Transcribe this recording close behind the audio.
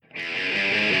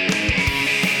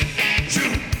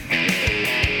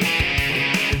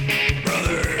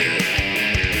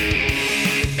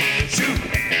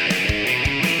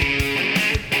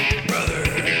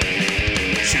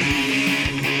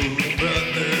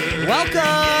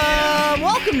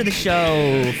Welcome to the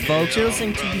show, folks. You're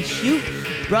listening to the Shoot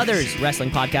Brothers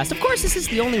Wrestling Podcast. Of course, this is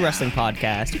the only wrestling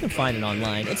podcast. You can find it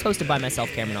online. It's hosted by myself,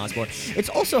 Cameron Osborne. It's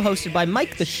also hosted by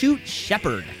Mike the Shoot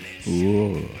Shepherd.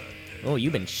 Ooh. Oh,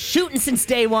 you've been shooting since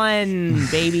day one,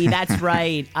 baby. That's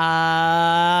right.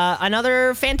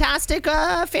 Another fantastic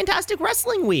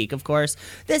wrestling week. Of course,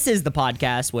 this is the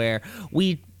podcast where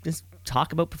we just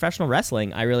talk about professional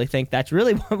wrestling. I really think that's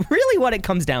really what it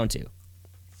comes down to.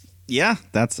 Yeah,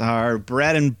 that's our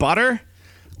bread and butter.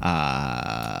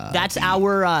 That's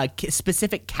our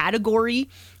specific category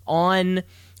on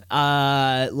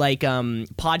podcast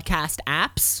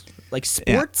apps, like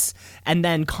sports, and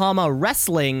then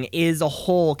wrestling is a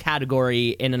whole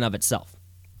category in and of itself.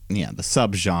 Yeah, the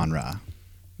subgenre.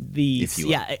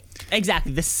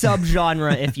 Exactly, the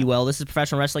subgenre, if you will. This is a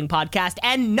professional wrestling podcast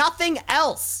and nothing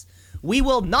else. We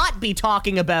will not be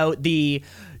talking about the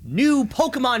new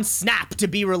Pokemon Snap to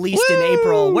be released in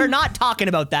April. We're not talking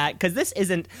about that because this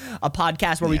isn't a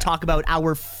podcast where we talk about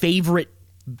our favorite,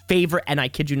 and I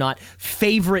kid you not,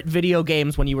 favorite video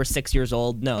games when you were 6 years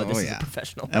old. No, this is a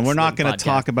professional And we're not going to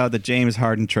talk about the James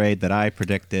Harden trade that I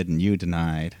predicted and you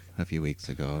denied a few weeks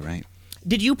ago, right?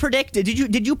 Did you predict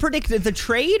the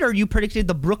trade or you predicted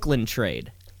the Brooklyn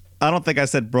trade? I don't think I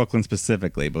said Brooklyn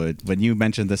specifically, but when you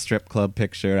mentioned the strip club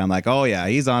picture, I'm like, oh yeah,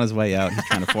 he's on his way out. He's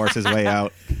trying to force his way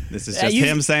out. This is just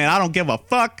him saying, I don't give a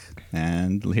fuck.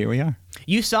 And here we are.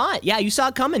 You saw it. Yeah, you saw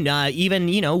it coming. Even,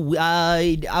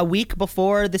 a week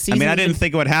before the season. I mean, I didn't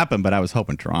think it would happen, but I was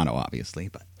hoping Toronto, obviously.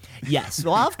 But yes.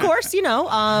 Well, of course,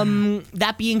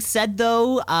 that being said,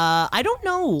 though, I don't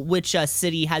know which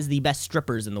city has the best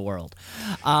strippers in the world,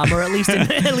 or at least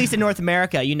in North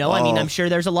America. I mean, I'm sure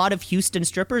there's a lot of Houston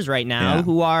strippers right now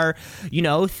who are,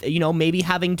 maybe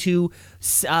having to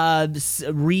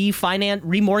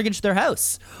remortgage their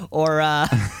house, or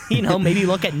maybe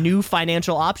look at new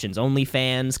financial options,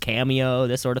 OnlyFans, Cameo,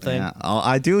 this sort of thing. Yeah.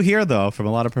 I do hear though from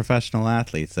a lot of professional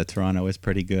athletes that Toronto is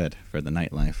pretty good for the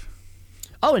nightlife.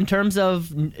 Oh, in terms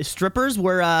of strippers,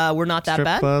 we're not that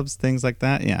bad? Strip clubs, things like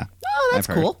that, yeah. Oh, that's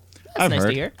cool. That's nice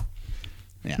to hear.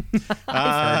 Yeah.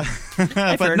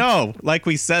 But no, like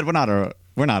we said, we're not a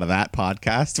that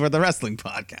podcast. We're the wrestling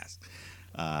podcast.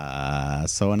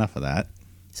 So enough of that.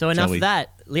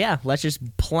 Yeah, let's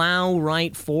just plow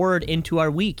right forward into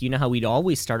our week. You know how we'd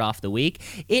always start off the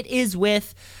week. It is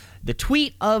with the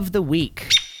tweet of the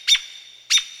week.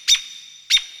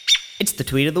 It's the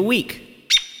tweet of the week.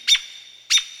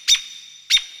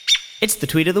 It's the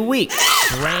tweet of the week.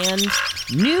 Brand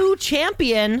new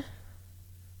champion.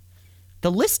 The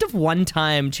list of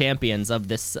one-time champions of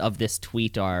this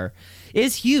tweet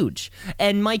is huge.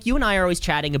 And Mike, you and I are always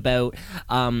chatting about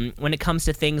when it comes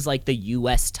to things like the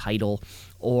U.S. title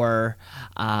or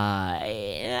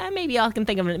maybe I can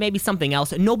think of maybe something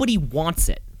else. Nobody wants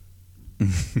it.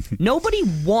 Nobody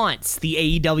wants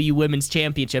the AEW Women's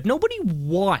Championship. Nobody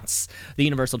wants the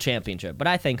Universal Championship. But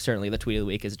I think certainly the Tweet of the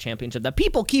Week is a championship that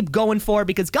people keep going for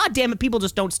because, God damn it, people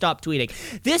just don't stop tweeting.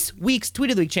 This week's Tweet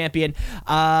of the Week champion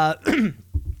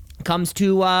comes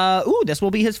to, this will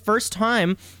be his first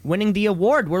time winning the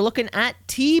award. We're looking at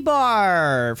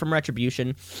T-Bar from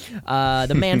Retribution,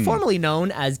 the man formerly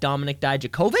known as Dominik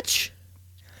Dijakovic,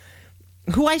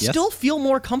 who I still feel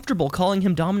more comfortable calling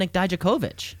him Dominik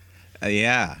Dijakovic.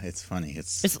 Yeah, it's funny.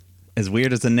 It's as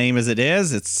weird as the name as it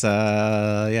is. It's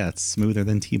smoother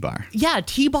than T-Bar. Yeah,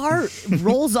 T-Bar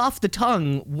rolls off the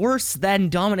tongue worse than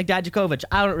Dominik Dijakovic.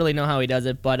 I don't really know how he does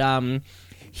it, but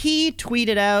he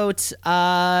tweeted out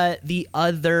the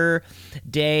other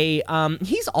day.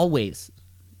 He's always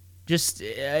just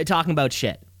talking about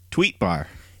shit. Tweet bar.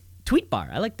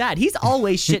 I like that. He's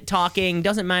always shit talking,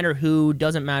 doesn't matter who,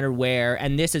 doesn't matter where,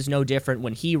 and this is no different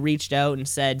when he reached out and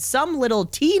said, some little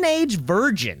teenage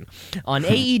virgin on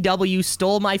AEW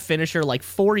stole my finisher like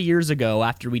 4 years ago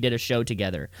after we did a show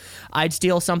together. I'd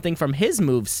steal something from his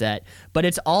moveset, but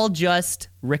it's all just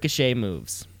Ricochet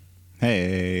moves.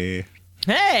 Hey.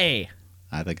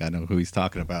 I think I know who he's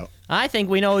talking about. I think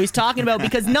we know who he's talking about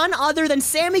because none other than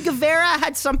Sammy Guevara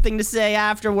had something to say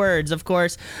afterwards. Of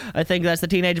course, I think that's the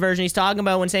teenage version he's talking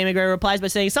about when Sammy Guevara replies by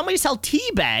saying, somebody sell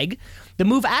Teabag. The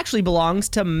move actually belongs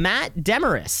to Matt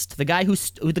Demarest, the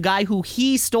guy who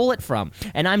he stole it from.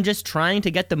 And I'm just trying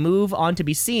to get the move on to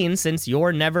be seen since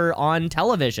you're never on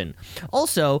television.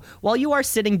 Also, while you are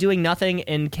sitting doing nothing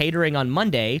in catering on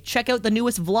Monday, check out the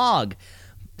newest vlog.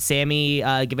 Sammy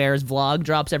Guevara's vlog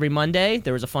drops every Monday.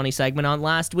 There was a funny segment on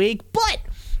last week, but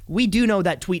we do know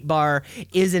that Tweet Bar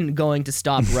isn't going to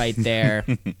stop right there.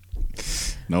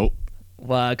 Nope.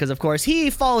 Because, of course,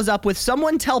 he follows up with,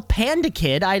 someone tell Panda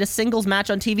Kid I had a singles match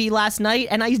on TV last night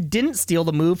and I didn't steal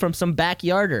the move from some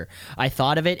backyarder. I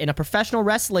thought of it in a professional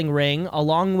wrestling ring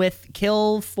along with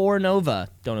Kill for Nova.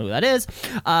 Don't know who that is.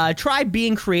 Try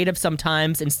being creative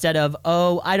sometimes instead of,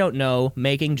 I don't know,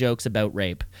 making jokes about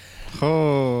rape.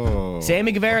 Oh.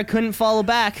 Sammy Guevara couldn't follow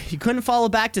back. He couldn't follow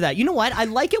back to that. You know what? I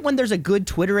like it when there's a good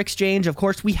Twitter exchange. Of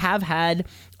course, we have had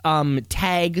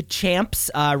tag champs,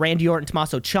 Randy Orton,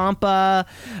 Tommaso Ciampa,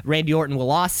 Randy Orton, Will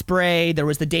Ospreay. There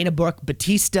was the Dana Brooke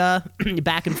Batista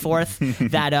back and forth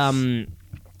that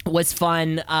was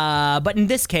fun. But in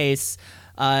this case,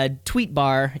 Tweet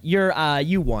Bar,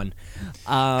 you won.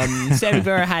 Sammy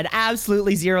Guevara had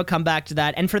absolutely zero comeback to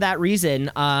that, and for that reason,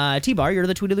 T-Bar, you're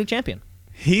the Tweet of the Week champion.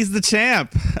 He's the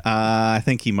champ. I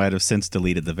think he might have since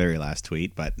deleted the very last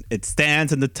tweet, but it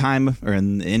stands in the time or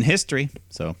in history,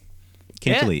 so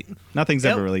can't delete. Nothing's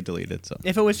ever really deleted. So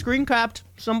if it was screen capped,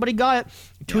 somebody got it.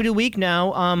 Tweet of the Week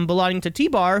now, belonging to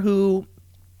T-Bar, who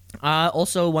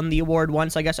also won the award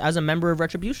once, I guess, as a member of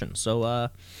Retribution. So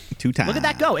 2 times. Look at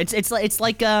that go!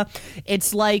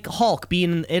 It's like Hulk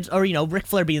being Ric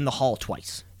Flair being in the Hall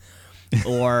twice,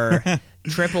 or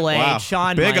Triple H, wow.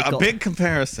 Shawn Michaels. A big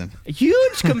comparison.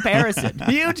 Huge comparison.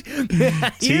 huge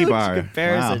T-Bar.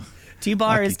 comparison. Wow.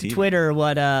 T-Bar is to T-Bar. Twitter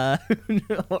what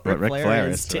Ric Flair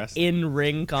is to to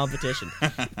in-ring competition.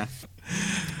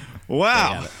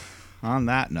 Wow. On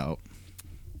that note,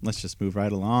 let's just move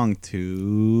right along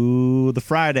to the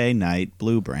Friday Night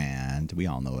Blue Brand. We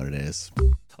all know what it is.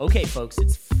 Okay, folks,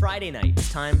 it's Friday night.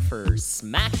 It's time for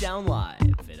Smackdown Live.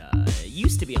 It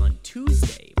used to be on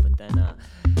Tuesday, but then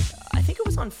I think it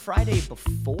was on Friday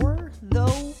before,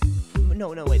 though. No,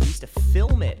 wait. We used to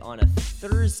film it on a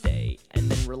Thursday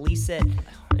and then release it.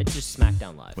 It's just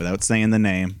Smackdown Live. Without saying the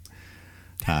name.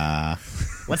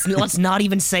 Let's not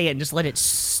even say it and just let it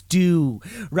stew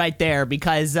right there,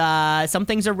 because some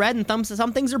things are red and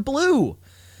some things are blue.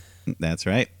 That's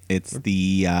right. It's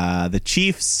the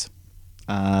Chiefs.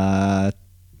 I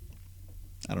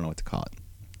don't know what to call it.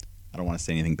 I don't want to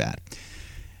say anything bad.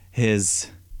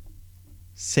 His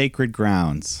sacred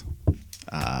grounds.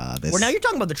 Now you're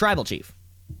talking about the tribal chief.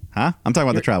 Huh? I'm talking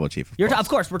about the tribal chief. Of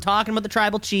course, we're talking about the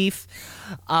tribal chief.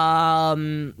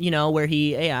 Where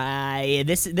he,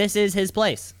 this is his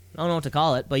place. I don't know what to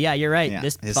call it, but yeah, you're right. Yeah,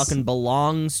 this fucking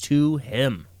belongs to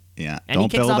him. Yeah. And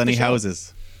don't build any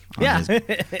houses. Yeah.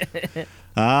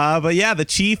 But yeah, the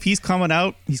chief, he's coming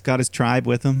out. He's got his tribe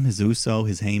with him, his Uso,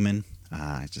 his Heyman.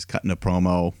 He's just cutting a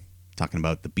promo, talking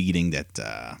about the beating that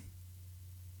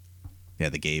they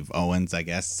gave Owens, I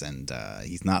guess, and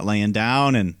he's not laying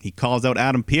down, and he calls out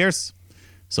Adam Pearce.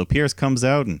 So Pearce comes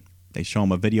out, and they show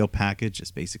him a video package,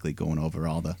 just basically going over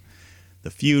all the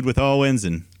feud with Owens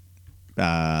and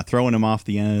throwing him off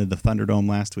the end of the Thunderdome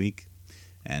last week.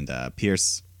 And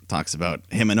Pearce talks about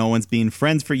him and Owens being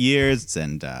friends for years,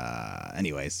 and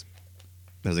anyways,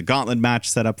 there's a gauntlet match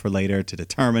set up for later to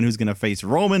determine who's going to face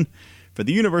Roman for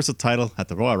the Universal title at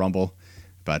the Royal Rumble,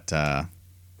 but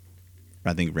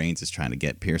I think Reigns is trying to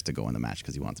get Pearce to go in the match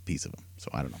because he wants a piece of him.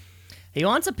 So I don't know. He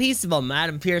wants a piece of him.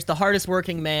 Adam Pearce, the hardest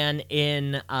working man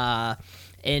in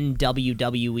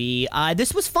WWE.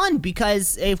 This was fun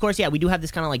because, of course, we do have this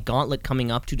kind of like gauntlet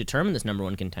coming up to determine this number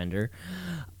one contender.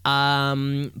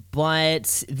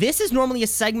 But this is normally a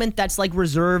segment that's like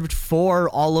reserved for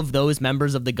all of those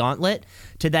members of the gauntlet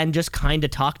to then just kind of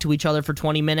talk to each other for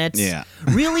 20 minutes. Yeah.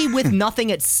 Really with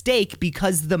nothing at stake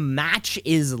because the match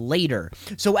is later.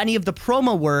 So any of the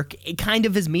promo work, it kind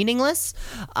of is meaningless.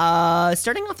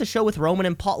 Starting off the show with Roman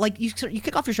and Paul, like you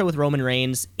kick off your show with Roman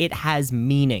Reigns, it has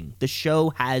meaning. The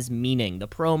show has meaning. The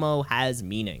promo has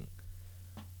meaning.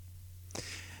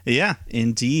 Yeah,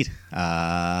 indeed. It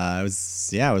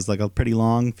was like a pretty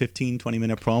long 15,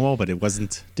 20-minute promo, but it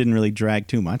didn't really drag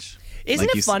too much. Isn't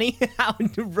it funny how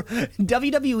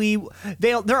WWE,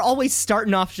 they're always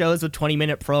starting off shows with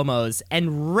 20-minute promos,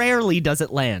 and rarely does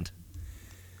it land.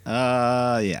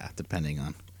 Yeah, depending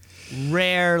on.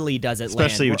 Rarely does it land.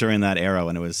 Especially during that era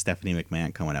when it was Stephanie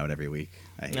McMahon coming out every week.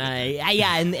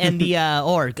 Yeah, and the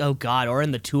or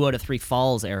in the 2 out of 3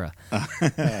 falls era.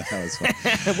 That was fun.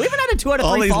 We haven't had a 2 out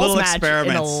of 3 falls match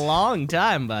in a long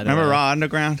time, by the way. Remember Raw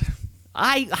Underground?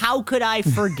 How could I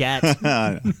forget?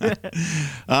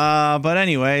 But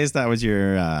anyways, that was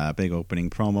your big opening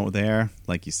promo there.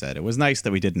 Like you said, it was nice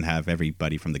that we didn't have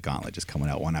everybody from the gauntlet just coming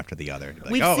out one after the other.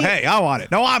 Like, hey, I want it.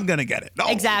 No, I'm going to get it. No.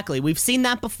 Exactly. We've seen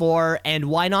that before, and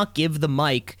why not give the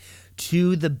mic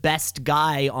to the best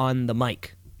guy on the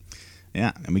mic?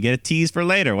 Yeah, and we get a tease for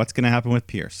later. What's going to happen with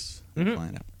Pearce? We'll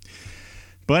find out.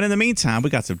 But in the meantime,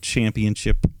 we got some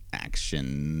championship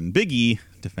action. Big E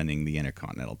defending the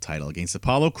Intercontinental title against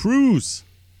Apollo Crews.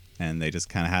 And they just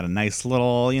kind of had a nice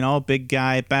little, big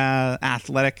guy,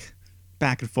 athletic,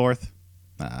 back and forth.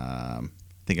 I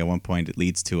think at one point it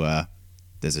leads to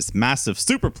there's this massive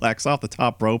superplex off the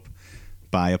top rope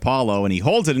by Apollo, and he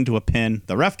holds it into a pin.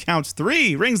 The ref counts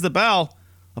 3, rings the bell.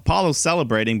 Apollo's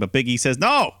celebrating, but Big E says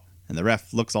no. And the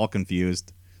ref looks all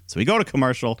confused. So we go to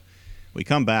commercial. We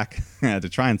come back to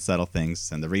try and settle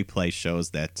things, and the replay shows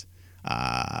that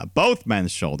both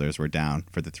men's shoulders were down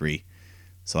for the 3.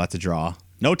 So that's a draw.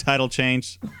 No title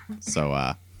change.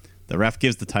 So the ref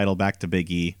gives the title back to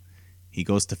Big E. He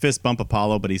goes to fist bump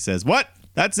Apollo, but he says, "What?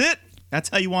 That's it? That's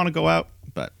how you want to go out?"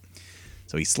 But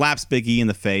so he slaps Big E in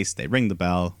the face. They ring the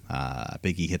bell.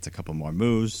 Big E hits a couple more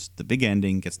moves. The big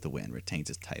ending, gets the win, retains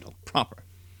his title. Proper.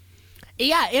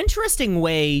 Yeah, interesting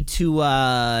way to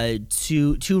run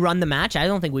the match. I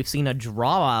don't think we've seen a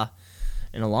draw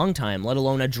in a long time, let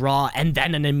alone a draw and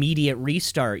then an immediate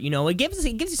restart. It gives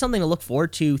you something to look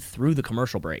forward to through the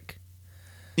commercial break.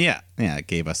 Yeah, it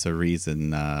gave us a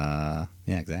reason,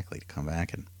 exactly, to come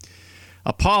back. And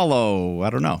Apollo, I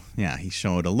don't know. Yeah, he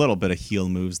showed a little bit of heel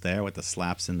moves there with the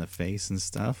slaps in the face and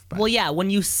stuff. But. Well, yeah, when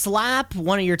you slap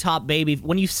one of the top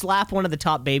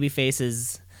baby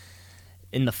faces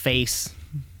in the face,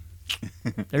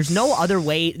 there's no other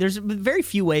way. There's very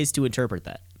few ways to interpret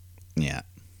that. Yeah.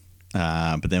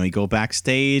 But then we go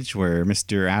backstage where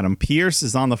Mr. Adam Pearce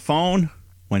is on the phone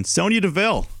when Sonya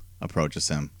Deville approaches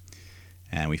him.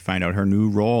 And we find out her new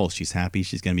role. She's happy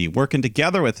she's going to be working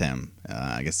together with him.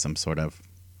 I guess some sort of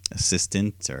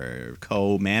assistant or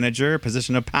co-manager,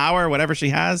 position of power, whatever she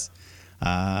has.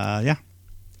 Yeah.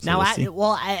 So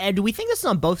now, do we think this is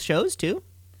on both shows, too?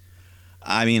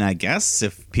 I mean, I guess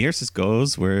if Pierce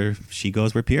goes where she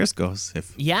goes, where Pierce goes.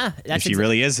 If she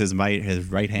really is his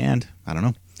right hand, I don't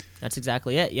know. That's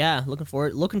exactly it. Yeah,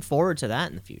 looking forward to that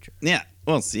in the future. Yeah,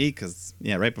 we'll see. Because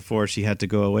right before she had to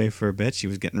go away for a bit, she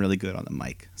was getting really good on the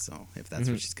mic. So if that's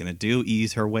what she's gonna do,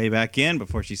 ease her way back in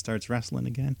before she starts wrestling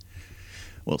again,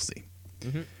 we'll see.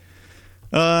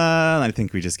 I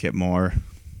think we just get more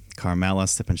Carmella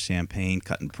sipping champagne,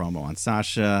 cutting promo on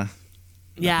Sasha.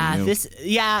 Yeah,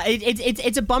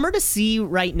 it's a bummer to see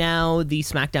right now the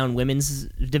SmackDown Women's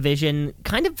division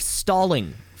kind of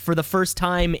stalling for the first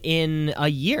time in a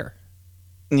year.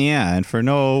 Yeah, and for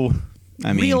no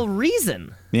real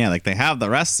reason. Yeah, like they have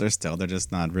the wrestlers still, they're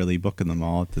just not really booking them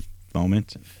all at the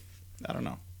moment. I don't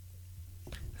know.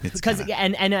 Because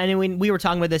and when we were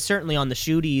talking about this certainly on the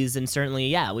shooties, and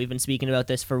certainly we've been speaking about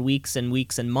this for weeks and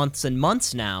weeks and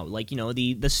months now. Like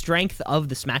the strength of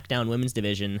the SmackDown Women's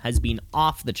division has been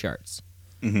off the charts.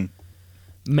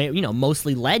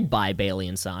 Mostly led by Bayley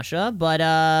and Sasha, but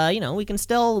we can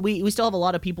still we still have a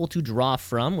lot of people to draw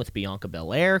from with Bianca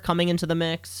Belair coming into the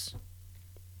mix.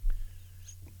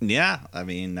 Yeah, I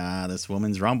mean this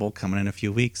Women's Rumble coming in a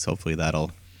few weeks. Hopefully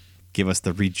that'll give us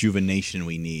the rejuvenation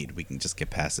we need. We can just get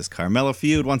past this Carmella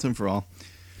feud once and for all.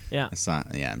 Yeah.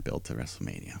 And build to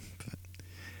WrestleMania.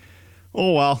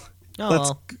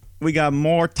 But, we got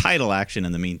more title action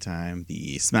in the meantime.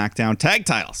 The SmackDown tag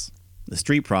titles. The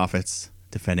Street Profits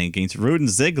defending against Rude and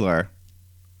Ziggler,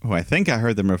 who I think I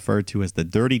heard them referred to as the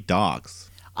Dirty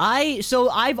Dogs. I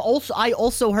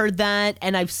also heard that,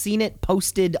 and I've seen it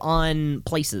posted on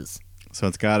places. So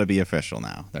it's got to be official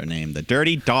now. They're named the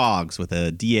Dirty Dogs with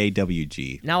a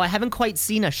D-A-W-G. Now, I haven't quite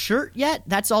seen a shirt yet.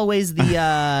 That's always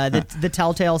the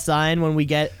telltale sign when we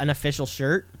get an official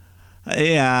shirt.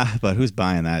 Yeah, but who's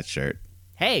buying that shirt?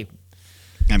 Hey,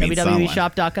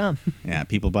 WWEshop.com. Yeah,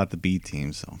 people bought the B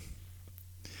team, so.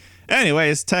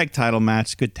 Anyways, tag title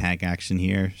match. Good tag action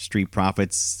here. Street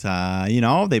Profits,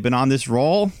 they've been on this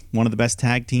roll. One of the best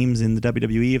tag teams in the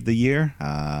WWE of the year.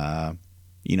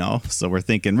 So we're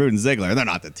thinking Rude and Ziggler, they're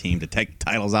not the team to take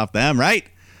titles off them, right?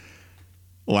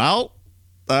 Well,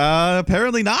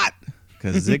 apparently not,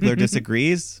 because Ziggler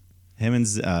disagrees. Him and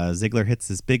Ziggler hits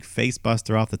this big face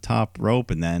buster off the top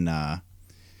rope, and then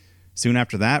soon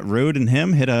after that, Rude and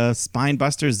him hit a spine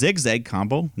buster zigzag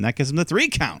combo, and that gives him the 3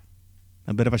 count.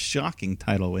 A bit of a shocking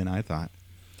title win, I thought.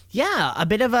 Yeah, a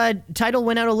bit of a title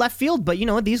win out of left field, but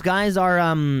these guys are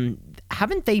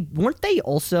weren't they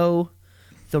also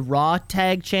the Raw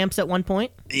tag champs at one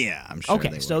point? Yeah, I'm sure.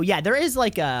 Okay, so there is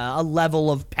like a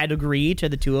level of pedigree to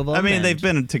the two of them. I mean, they've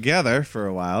been together for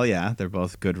a while. Yeah, they're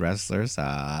both good wrestlers.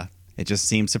 It just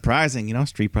seems surprising,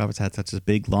 Street Profits had such a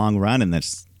big long run, and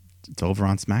it's over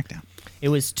on SmackDown. It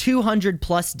was 200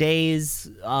 plus days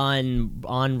on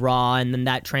Raw, and then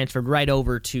that transferred right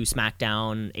over to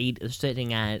SmackDown,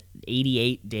 sitting at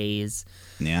 88 days.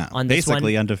 Yeah, on this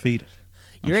basically one. Undefeated.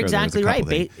 You're sure exactly right.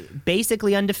 things.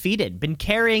 Basically undefeated. Been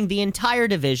carrying the entire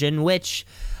division, which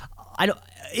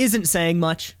isn't saying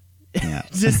much. Yeah.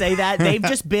 To say that. They've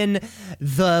just been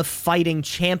the fighting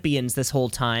champions this whole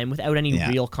time without any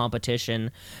real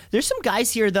competition. There's some guys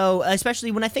here, though,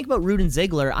 especially when I think about Rude and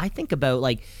Ziggler, I think about,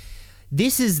 like,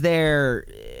 this is their...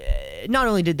 Not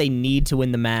only did they need to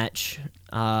win the match,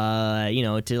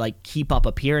 to, like, keep up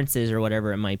appearances or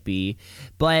whatever it might be,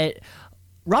 but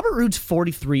Robert Roode's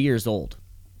 43 years old.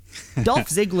 Dolph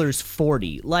Ziggler's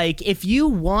 40. Like, if you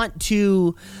want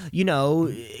to,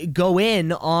 go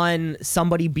in on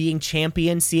somebody being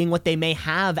champion, seeing what they may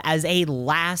have as a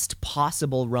last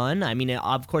possible run, I mean,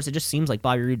 of course, it just seems like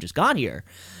Bobby Roode just got here.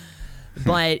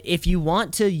 But if you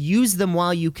want to use them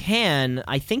while you can,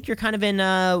 I think you're kind of in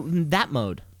that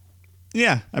mode.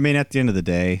 Yeah, I mean, at the end of the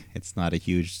day, it's not a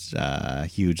huge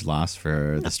loss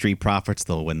for the Street Profits.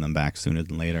 They'll win them back sooner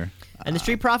than later. And the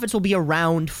Street Profits will be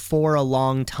around for a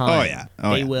long time. Oh yeah,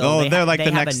 they will. Oh, they're like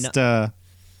the next.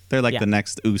 They're like the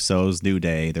next Usos, New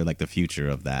Day. They're like the future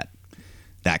of that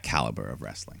caliber of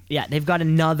wrestling. Yeah, they've got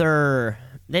another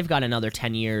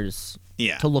 10 years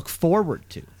to look forward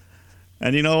to.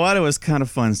 And you know what? It was kind of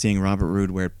fun seeing Robert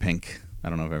Roode wear pink. I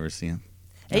don't know if I've ever seen him.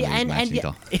 Well,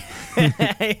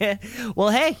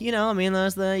 hey, I mean,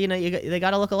 those they got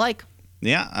to look alike.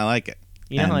 Yeah, I like it.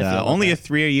 You know how I feel about only that. a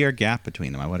 3-year gap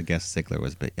between them. I would have guessed Ziggler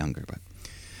was a bit younger, but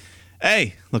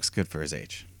hey, looks good for his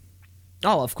age.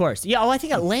 Oh, of course. Yeah. Oh, I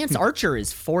think Lance Archer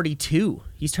is 42.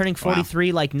 He's turning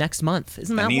 43 like next month.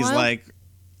 Isn't that wild?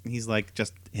 He's like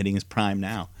just hitting his prime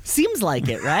now. Seems like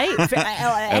it, right?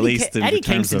 At least Eddie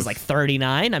Kingston's like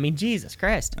 39. I mean, Jesus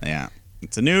Christ. Yeah.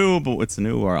 It's a new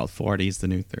world. 40 is the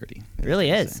new 30. It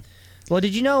really is. Well,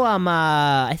 did you know?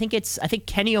 I think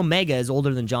Kenny Omega is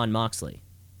older than John Moxley,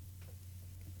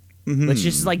 which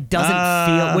just like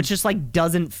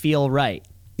doesn't feel right.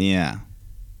 Yeah,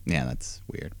 that's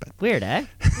weird. But weird, eh?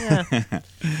 Yeah.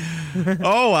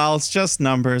 Oh well, it's just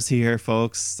numbers here,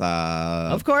 folks.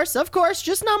 Of course,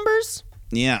 just numbers.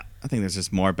 Yeah, I think there's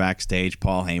just more backstage.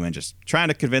 Paul Heyman just trying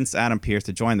to convince Adam Pearce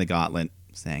to join the Gauntlet,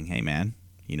 saying, "Hey, man.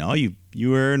 You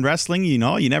were in wrestling, you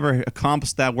never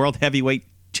accomplished that World Heavyweight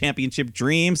Championship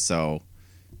dream, so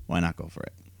why not go for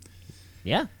it?"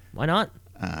 Yeah, why not?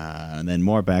 And then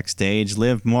more backstage.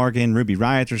 Liv Morgan, Ruby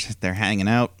Riott, they're hanging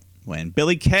out when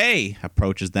Billie Kay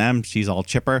approaches them. She's all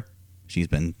chipper. She's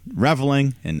been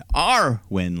reveling in our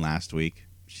win last week.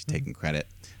 She's taking credit.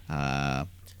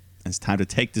 It's time to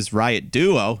take this Riott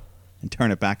duo and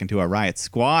turn it back into a Riott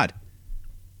squad.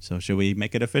 So should we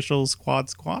make it official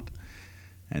squad?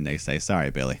 And they say, "Sorry,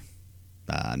 Billie.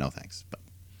 No thanks." But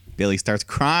Billie starts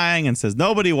crying and says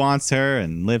nobody wants her.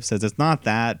 And Liv says it's not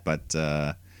that. But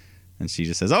and she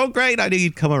just says, "Oh, great. I knew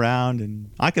you'd come around.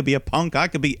 And I could be a punk. I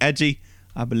could be edgy.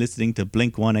 I've been listening to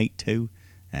Blink 182.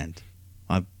 And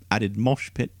I've added Mosh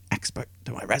Pit Expert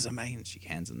to my resume." And she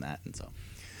hands him that. And so,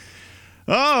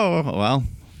 oh, well,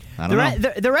 I don't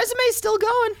know. The resume's still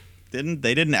going.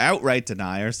 They didn't outright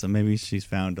deny her. So maybe she's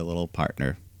found a little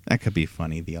partner. That could be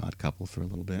funny, the odd couple for a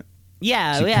little bit.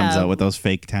 Yeah, she comes out with those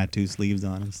fake tattoo sleeves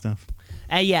on and stuff.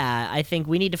 Yeah, I think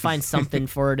we need to find something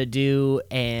for her to do,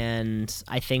 and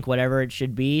I think whatever it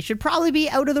should probably be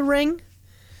out of the ring.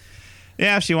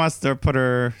 Yeah, if she wants to put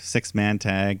her 6-man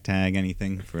tag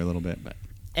anything for a little bit. But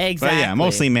exactly. But yeah,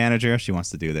 mostly manager. If she wants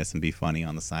to do this and be funny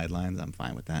on the sidelines, I'm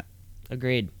fine with that.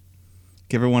 Agreed.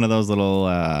 Give her one of those little,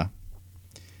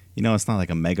 it's not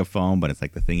like a megaphone, but it's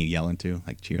like the thing you yell into,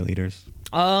 like cheerleaders.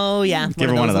 Oh, yeah. Give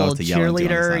her one of those to yell into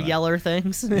cheerleader yeller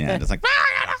things. Yeah, just like,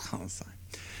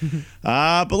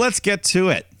 but let's get to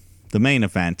it. The main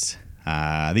event.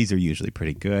 These are usually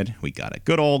pretty good. We got a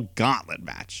good old gauntlet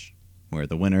match where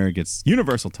the winner gets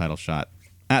Universal title shot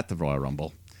at the Royal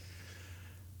Rumble.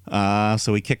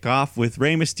 So we kick off with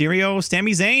Rey Mysterio,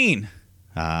 Sami Zayn.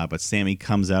 But Sami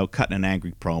comes out cutting an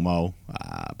angry promo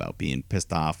about being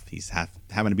pissed off. He's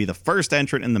having to be the first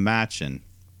entrant in the match, and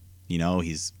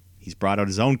he's brought out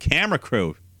his own camera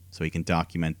crew so he can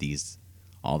document his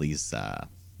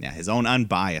own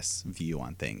unbiased view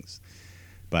on things.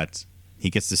 But he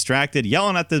gets distracted,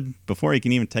 yelling before he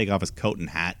can even take off his coat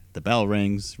and hat. The bell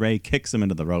rings. Ray kicks him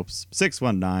into the ropes.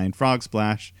 619, frog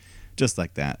splash. Just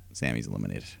like that, Sami's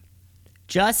eliminated.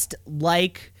 Just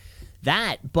like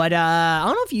that. But I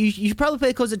don't know if you should probably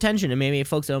pay close attention, and maybe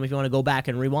folks at home, if you want to go back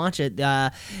and rewatch it.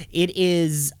 It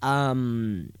is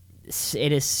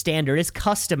standard, it's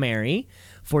customary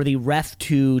for the ref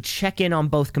to check in on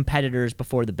both competitors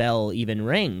before the bell even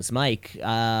rings. Mike,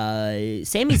 Sami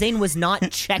Zayn was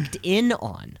not checked in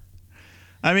on.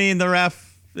 I mean, the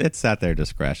ref, it's at their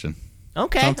discretion.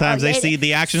 Okay. Sometimes they see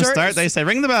the action start, they say,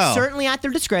 ring the bell. Certainly at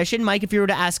their discretion. Mike, if you were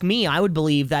to ask me, I would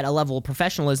believe that a level of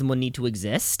professionalism would need to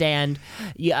exist, and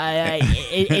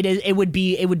it would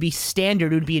be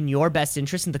standard. It would be in your best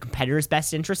interest, in the competitor's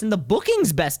best interest, in the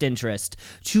booking's best interest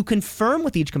to confirm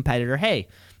with each competitor, hey,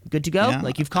 good to go? Yeah,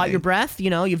 like, you've caught your breath,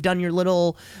 you've done your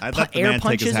little air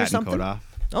punches or something? Coat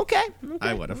off. Okay.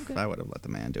 I would have let the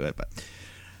man do it, but...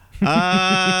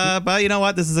 but you know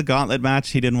what? This is a gauntlet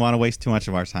match. He didn't want to waste too much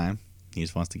of our time. He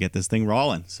just wants to get this thing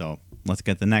rolling. So let's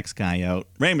get the next guy out.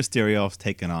 Rey Mysterio's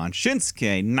taking on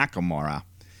Shinsuke Nakamura.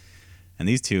 And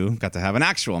these two got to have an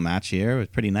actual match here. It was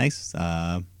pretty nice.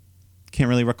 Can't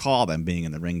really recall them being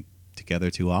in the ring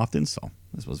together too often. So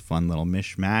this was a fun little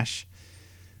mishmash.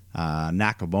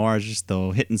 Nakamura just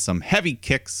though hitting some heavy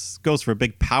kicks. Goes for a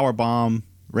big power bomb.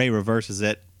 Rey reverses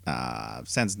it.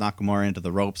 Sends Nakamura into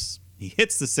the ropes. He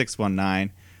hits the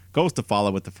 619. Goes to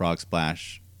follow with the frog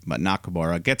splash. But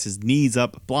Nakamura gets his knees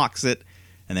up, blocks it,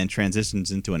 and then transitions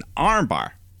into an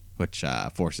armbar, which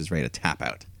forces Rey to tap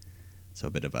out. So a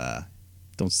bit of a...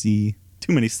 Don't see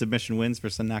too many submission wins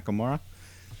for Son Nakamura.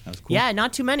 That was cool. Yeah,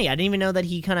 not too many. I didn't even know that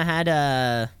he kind of had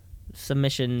a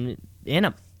submission in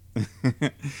him.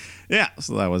 Yeah,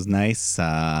 so that was nice. So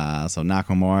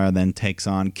Nakamura then takes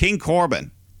on King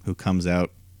Corbin, who comes out,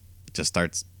 just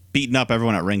starts beating up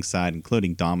everyone at ringside,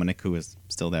 including Dominic, who is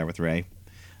still there with Rey.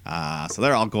 So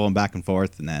they're all going back and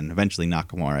forth, and then eventually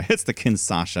Nakamura hits the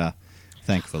Kinshasa,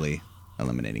 thankfully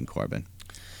eliminating Corbin.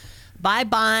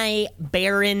 Bye-bye,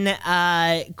 Baron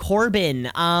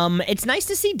Corbin. It's nice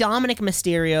to see Dominic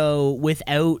Mysterio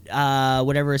without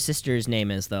whatever his sister's name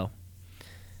is, though.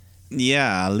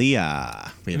 Yeah,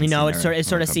 Leah. It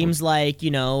sort of seems like,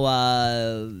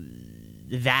 that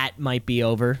might be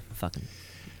over. Fucking.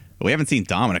 We haven't seen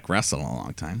Dominic wrestle in a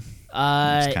long time.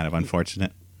 It's kind of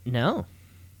unfortunate. No.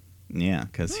 Yeah,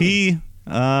 because he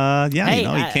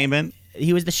came in.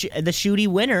 He was the shooty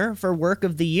winner for Work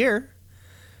of the Year.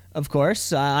 Of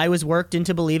course, I was worked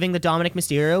into believing that Dominic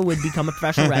Mysterio would become a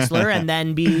professional wrestler and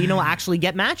then actually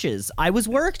get matches. I was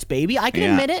worked, baby. I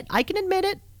can admit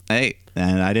it. Hey,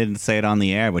 and I didn't say it on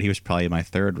the air, but he was probably my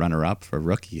third runner-up for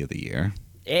Rookie of the Year.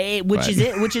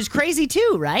 Which is crazy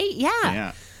too, right?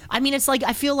 Yeah. I mean, it's like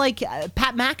I feel like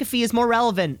Pat McAfee is more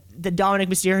relevant than Dominic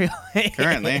Mysterio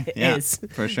currently. Yeah, is.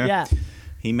 For sure. Yeah,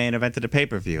 he main evented a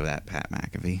pay-per-view, that Pat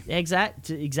McAfee.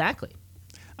 Exactly.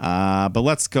 But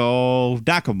let's go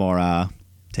Nakamura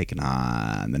taking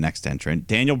on the next entrant,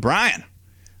 Daniel Bryan.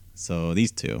 So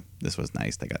these two, this was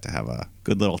nice. They got to have a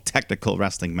good little technical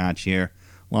wrestling match here.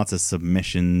 Lots of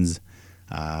submissions.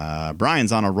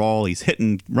 Bryan's on a roll. He's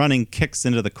running kicks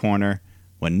into the corner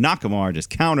when Nakamura just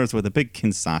counters with a big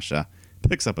Kinshasa,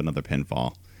 picks up another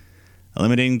pinfall,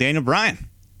 eliminating Daniel Bryan.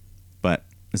 But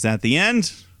is that the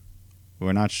end?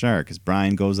 We're not sure, because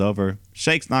Bryan goes over,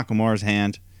 shakes Nakamura's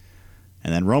hand,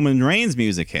 and then Roman Reigns'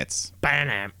 music hits.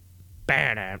 Bam.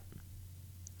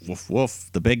 Woof,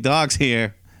 woof. The big dog's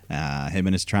here. Him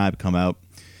and his tribe come out.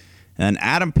 And then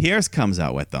Adam Pearce comes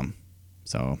out with them.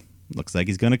 So, looks like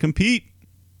he's going to compete.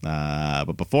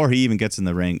 But before he even gets in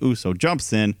the ring, Uso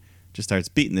jumps in, just starts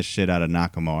beating the shit out of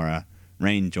Nakamura.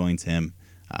 Reigns joins him.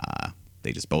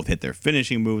 They just both hit their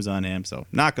finishing moves on him. So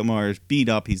Nakamura's beat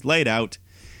up. He's laid out.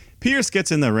 Pearce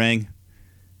gets in the ring.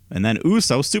 And then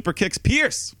Uso super kicks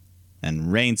Pearce.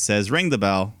 And Reigns says, ring the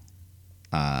bell.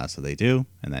 So they do.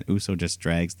 And then Uso just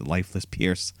drags the lifeless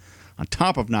Pearce on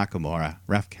top of Nakamura.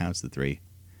 Ref counts the 3.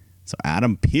 So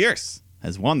Adam Pearce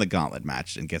has won the gauntlet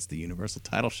match and gets the Universal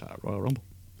title shot at Royal Rumble.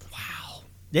 Wow.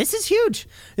 This is huge.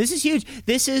 This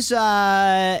is,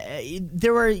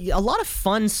 there were a lot of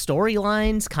fun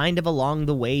storylines kind of along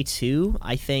the way, too.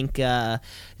 I think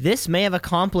this may have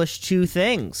accomplished 2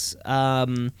 things.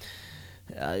 Adam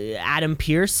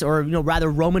Pearce, or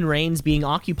rather Roman Reigns being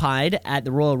occupied at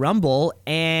the Royal Rumble,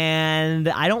 and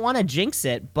I don't want to jinx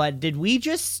it, but did we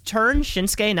just turn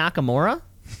Shinsuke Nakamura?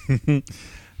 I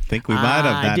think we might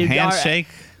have. That handshake.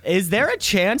 Is there a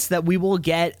chance that we will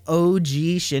get OG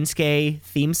Shinsuke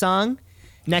theme song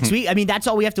next week? I mean, that's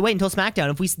all we have to wait until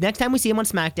SmackDown. Next time we see him on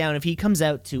SmackDown, if he comes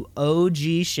out to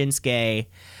OG Shinsuke,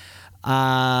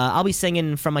 I'll be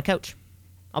singing from my couch.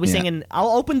 I'll be singing.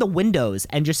 I'll open the windows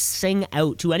and just sing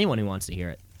out to anyone who wants to hear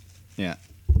it. Yeah.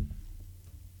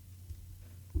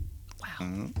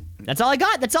 Wow. That's all I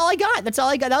got.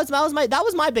 That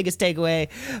was my biggest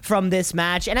takeaway from this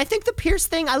match. And I think the Pierce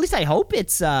thing, at least I hope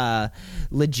it's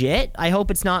legit. I hope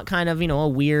it's not kind of, a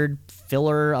weird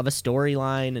filler of a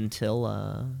storyline until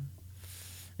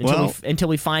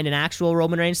we find an actual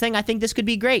Roman Reigns thing. I think this could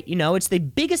be great. It's the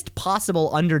biggest possible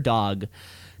underdog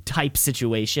type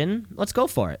situation. Let's go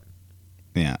for it.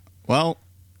 Yeah. Well,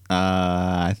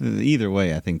 Either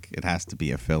way, I think it has to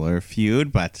be a filler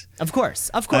feud, but Of course,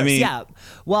 mean- yeah.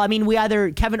 Well, I mean,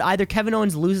 either Kevin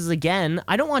Owens loses again.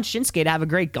 I don't want Shinsuke to have a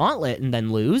great gauntlet and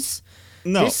then lose.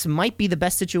 no. This might be the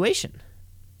best situation.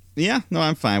 Yeah, no,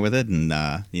 I'm fine with it. And,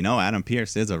 Adam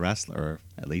Pearce is a wrestler, or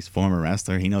at least former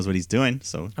wrestler. He knows what he's doing,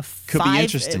 so could be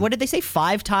interesting. What did they say?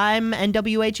 5-time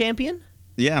NWA champion?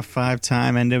 Yeah,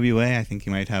 5-time NWA. I think he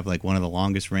might have like one of the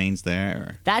longest reigns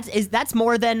there. That's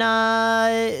more than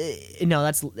no.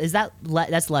 That's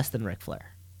less than Ric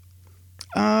Flair.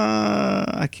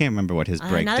 I can't remember what his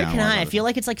breakdown Neither can was. I feel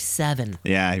like it's like 7.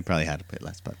 Yeah, he probably had a bit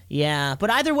less, but Yeah, but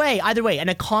either way, an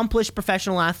accomplished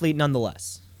professional athlete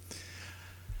nonetheless.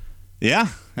 yeah.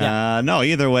 Yeah. No,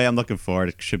 either way, I'm looking forward.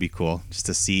 It should be cool just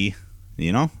to see.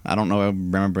 I don't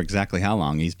remember exactly how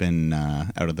long he's been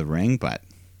out of the ring, but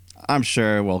I'm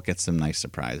sure we'll get some nice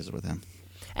surprises with him.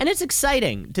 And it's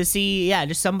exciting to see,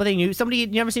 just somebody new, somebody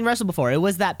you've never seen wrestle before. It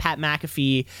was that Pat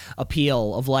McAfee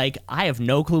appeal of like, I have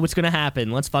no clue what's going to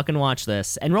happen. Let's fucking watch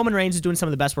this. And Roman Reigns is doing some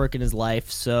of the best work in his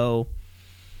life, so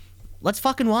let's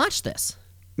fucking watch this.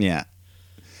 Yeah.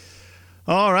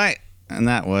 All right. And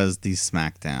that was the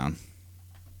Smackdown.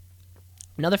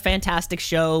 Another fantastic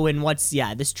show, and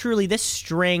this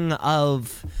string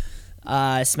of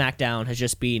SmackDown has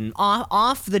just been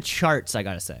off the charts, I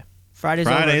gotta say.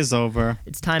 Friday's over.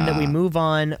 It's time that we move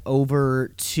on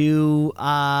over to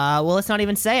let's not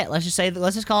even say it. Let's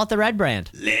just call it the Red Brand.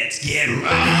 Let's get right.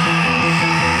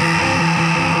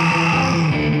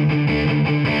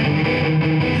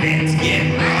 Let's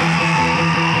get right.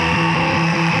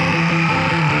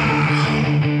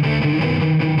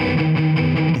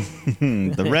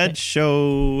 The Red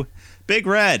Show. Big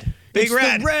Red. It's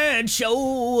the Red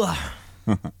Show.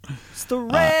 It's the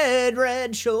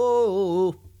Red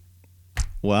Show.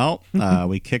 Well,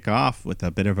 we kick off with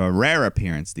a bit of a rare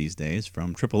appearance these days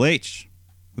from Triple H,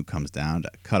 who comes down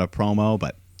to cut a promo,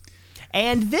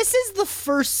 And this is the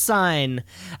first sign,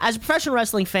 as a professional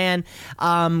wrestling fan,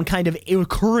 kind of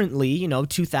currently,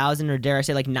 2000 or dare I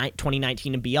say like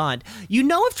 2019 and beyond,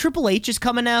 if Triple H is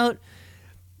coming out,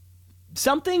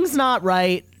 something's not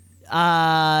right.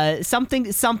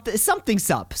 Something's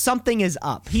up. Something is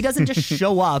up. He doesn't just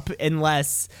show up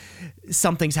unless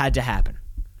something's had to happen.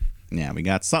 yeah, we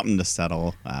got something to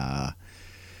settle.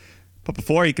 But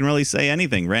before he can really say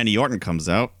anything, Randy Orton comes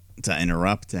out to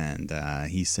interrupt, and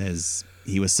he says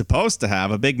he was supposed to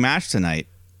have a big match tonight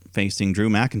facing Drew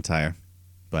McIntyre,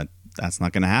 but that's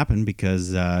not going to happen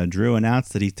because Drew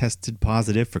announced that he tested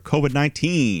positive for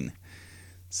COVID-19.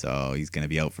 So he's going to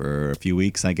be out for a few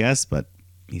weeks, I guess, but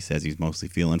he says he's mostly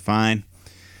feeling fine.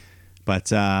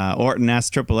 But Orton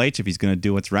asked Triple H if he's going to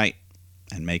do what's right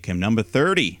and make him number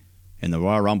 30 in the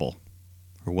Royal Rumble.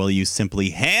 Or will you simply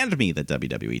hand me the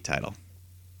WWE title?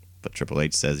 But Triple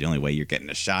H says the only way you're getting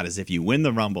a shot is if you win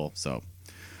the Rumble. So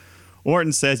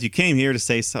Orton says, you came here to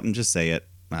say something, just say it.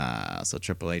 So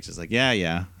Triple H is like,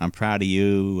 yeah, I'm proud of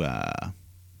you.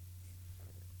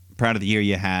 Proud of the year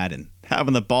you had and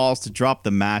having the balls to drop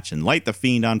the match and light the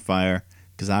Fiend on fire,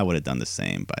 because I would have done the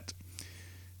same. But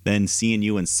then seeing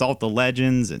you insult the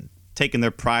legends and taking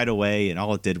their pride away, and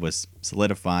all it did was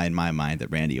solidify in my mind that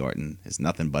Randy Orton is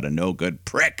nothing but a no-good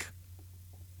prick.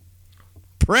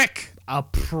 Prick. A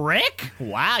prick?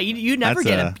 Wow, you never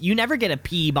get a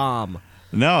P bomb.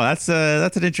 No, that's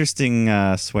an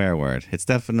interesting swear word. It's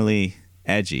definitely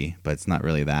edgy, but it's not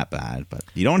really that bad. But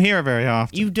you don't hear it very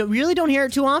often. You really don't hear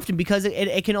it too often because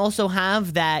it can also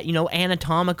have that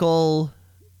anatomical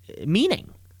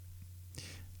meaning.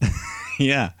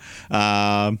 Yeah.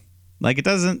 Like it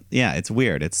doesn't. Yeah, it's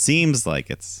weird. It seems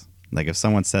like it's like if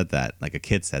someone said that, like a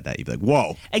kid said that, you'd be like,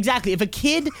 whoa. Exactly. If a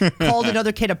kid called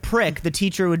another kid a prick, the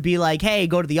teacher would be like, hey,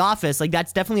 go to the office. Like,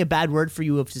 that's definitely a bad word for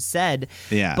you if it's said.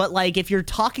 Yeah. But, like, if you're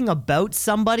talking about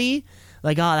somebody,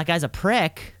 like, oh, that guy's a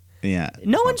prick. Yeah.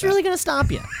 No one's really going to stop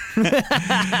you.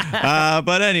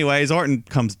 But anyways, Orton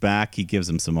comes back. He gives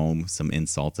him some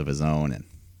insults of his own, and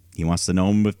he wants to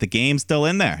know if the game's still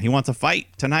in there. He wants a fight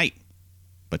tonight.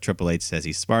 But Triple H says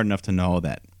he's smart enough to know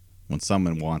that when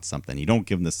someone wants something, you don't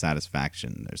give them the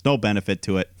satisfaction. There's no benefit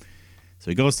to it.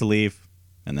 So he goes to leave,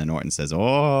 and then Orton says,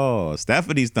 oh,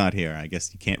 Stephanie's not here. I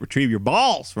guess you can't retrieve your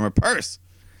balls from her purse.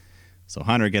 So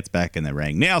Hunter gets back in the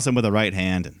ring, nails him with a right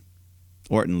hand, and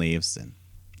Orton leaves, and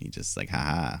he just like,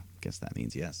 haha, guess that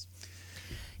means yes.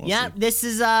 We'll see. This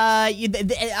is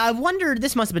I wonder,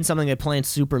 this must have been something they planned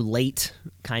super late,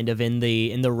 kind of in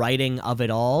the writing of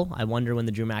it all. I wonder when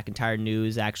the Drew McIntyre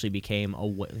news actually became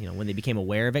when they became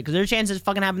aware of it, because there's a chance it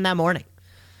fucking happened that morning.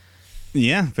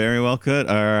 Yeah, very well could.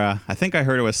 Or I think I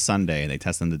heard it was Sunday. They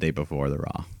tested them the day before the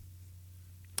Raw.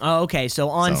 Oh, okay. So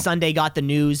on Sunday got the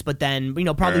news, but then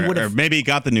probably would have, or maybe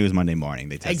got the news Monday morning.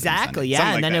 They tested exactly, Sunday. yeah.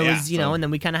 Something And like then that, it was and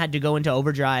then we kind of had to go into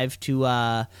overdrive to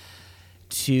book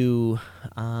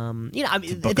a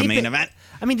main event.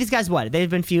 I mean, these guys, what, they've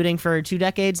been feuding for 2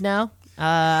 decades now.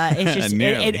 It's just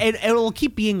it'll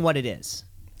keep being what it is.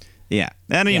 Yeah,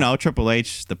 and Triple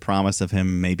H, the promise of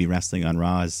him maybe wrestling on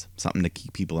Raw is something to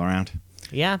keep people around.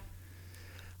 Yeah.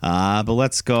 But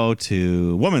let's go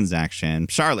to women's action.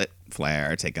 Charlotte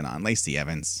Flair taking on Lacey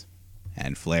Evans,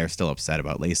 and Flair still upset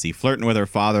about Lacey flirting with her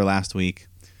father last week.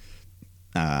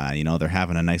 They're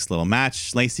having a nice little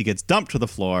match. Lacey gets dumped to the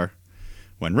floor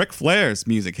when Ric Flair's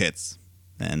music hits,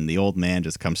 and the old man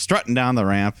just comes strutting down the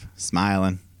ramp,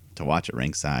 smiling to watch at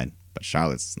ringside. But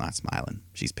Charlotte's not smiling.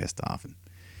 She's pissed off and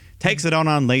takes it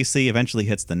on Lacey, eventually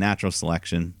hits the natural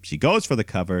selection. She goes for the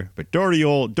cover, but dirty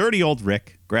old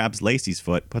Rick grabs Lacey's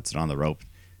foot, puts it on the rope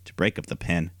to break up the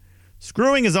pin,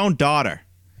 screwing his own daughter,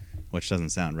 which doesn't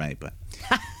sound right, but...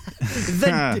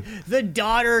 the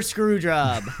daughter screw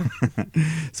job.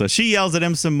 So she yells at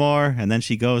him some more, and then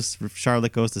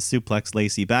Charlotte goes to suplex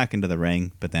Lacey back into the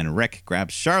ring, but then Rick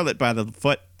grabs Charlotte by the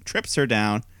foot, trips her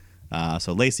down,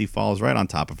 so Lacey falls right on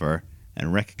top of her,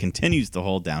 and Rick continues to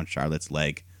hold down Charlotte's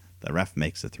leg. The ref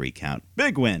makes a 3 count.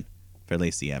 Big win for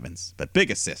Lacey Evans, but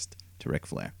big assist to Ric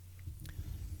Flair.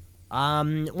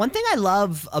 One thing I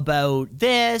love about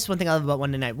this, one thing I love about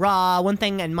Monday Night Raw, one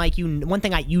thing, and Mike, one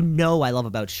thing I love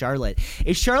about Charlotte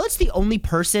is Charlotte's the only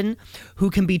person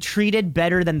who can be treated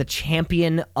better than the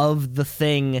champion of the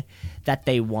thing that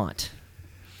they want.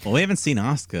 Well, we haven't seen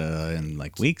Asuka in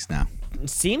weeks now. It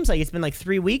seems like it's been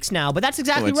 3 weeks now, but that's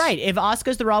exactly right. If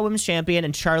Asuka's the Raw Women's Champion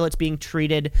and Charlotte's being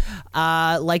treated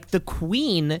like the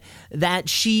queen that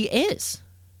she is.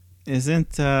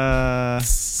 Isn't,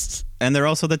 and they're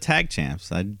also the tag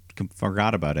champs. I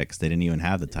forgot about it because they didn't even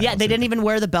have the titles. Yeah, they didn't even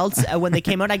wear the belts when they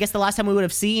came out. I guess the last time we would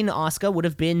have seen Asuka would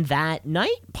have been that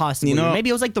night, possibly. Maybe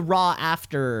it was the Raw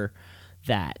after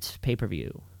that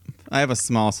pay-per-view. I have a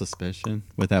small suspicion,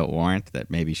 without warrant,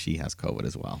 that maybe she has COVID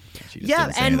as well.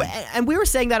 And we were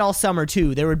saying that all summer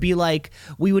too. There would be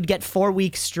we would get 4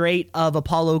 weeks straight of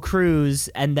Apollo Crews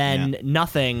and then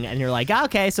nothing, and you're like,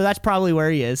 okay, so that's probably where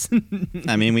he is.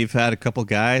 I mean, we've had a couple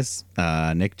guys,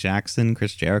 Nick Jackson,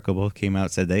 Chris Jericho, both came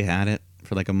out, said they had it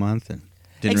for a month and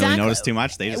didn't really notice too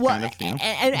much. They just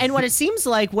and what it seems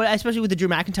like, especially with the Drew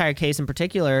McIntyre case in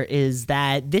particular, is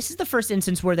that this is the first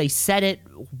instance where they said it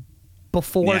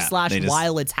before /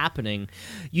 while it's happening.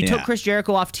 You took Chris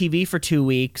Jericho off TV for 2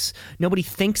 weeks. Nobody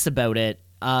thinks about it.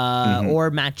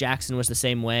 Or Matt Jackson was the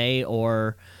same way.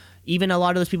 Or even a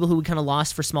lot of those people who we kind of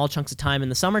lost for small chunks of time in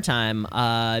the summertime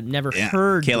never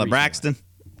heard. Kayla Braxton.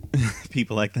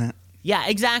 People like that. Yeah,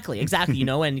 exactly. And you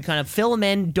kind of fill them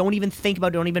in, don't even think about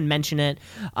it, don't even mention it.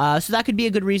 So that could be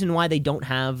a good reason why they don't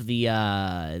have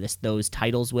those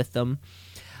titles with them.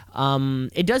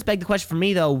 It does beg the question for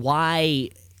me, though, why...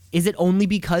 Is it only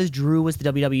because Drew was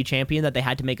the WWE champion that they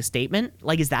had to make a statement?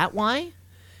 Is that why?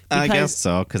 I guess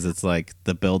so, because it's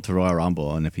the build to Royal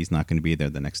Rumble, and if he's not going to be there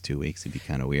the next 2 weeks, it'd be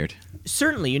kind of weird.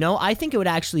 Certainly, I think it would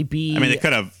actually be... I mean, they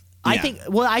could have... I think...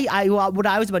 Well, what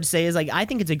I was about to say is, I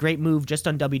think it's a great move just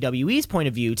on WWE's point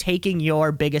of view, taking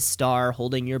your biggest star,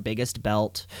 holding your biggest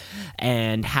belt,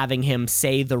 and having him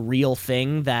say the real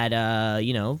thing that,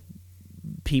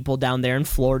 people down there in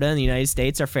Florida in the United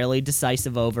States are fairly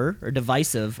divisive over. It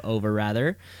was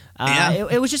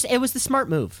the smart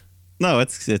move. No,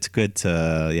 it's good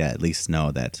to at least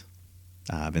know that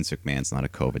Vince McMahon's not a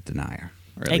COVID denier.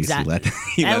 Or at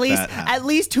at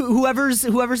least whoever's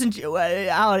in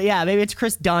maybe it's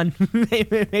Chris Dunn.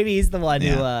 Maybe he's the one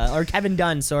who or Kevin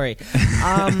Dunn, sorry.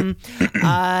 But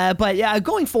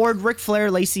going forward, Ric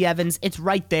Flair, Lacey Evans, it's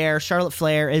right there. Charlotte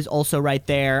Flair is also right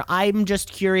there. I'm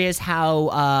just curious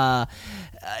how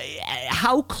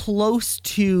close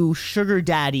to Sugar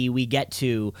Daddy we get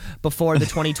to before the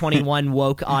 2021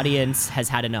 woke audience has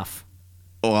had enough.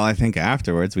 Well, I think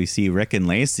afterwards we see Rick and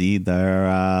Lacey.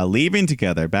 They're leaving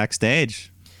together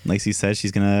backstage. Lacey says she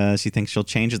thinks she'll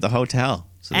change at the hotel.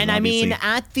 So and I mean,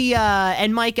 at the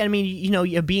and Mike, I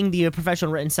mean, being the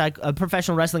professional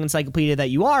wrestling encyclopedia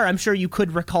that you are, I'm sure you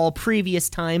could recall previous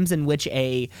times in which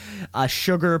a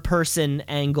sugar person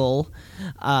angle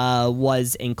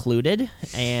was included,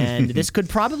 and this could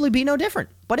probably be no different.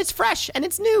 But it's fresh and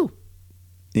it's new.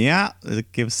 Yeah,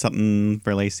 it gives something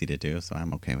for Lacey to do, so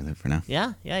I'm okay with it for now.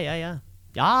 Yeah. But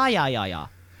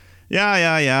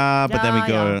then we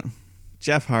go to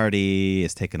Jeff Hardy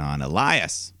is taking on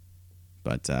Elias.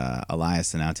 But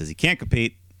Elias announces he can't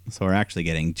compete, so we're actually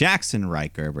getting Jackson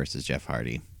Riker versus Jeff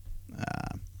Hardy.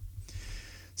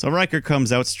 So Riker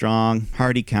comes out strong.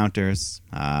 Hardy counters.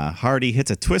 Hardy hits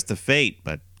a twist of fate,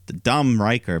 but the dumb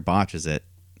Riker botches it.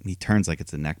 He turns like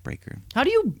it's a neck breaker. How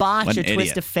do you botch What a an twist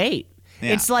idiot. of fate?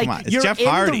 Yeah, It's like come on. It's you're Jeff in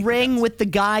Hardy the ring for with the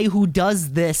guy who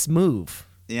does this move.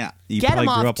 Yeah, you Get him probably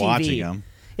grew off up watching TV. him.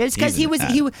 It's because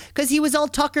He's he was all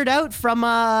tuckered out from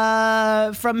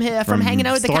hanging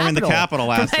out at the storming Capitol. the Capitol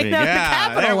last week.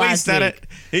 Yeah, there we said it.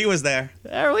 He was there.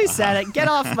 There we said it. Get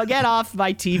off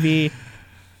my TV.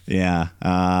 Yeah.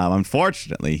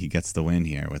 Unfortunately, he gets the win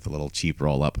here with a little cheap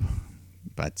roll up.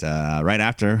 But right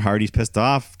after, Hardy's pissed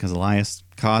off because Elias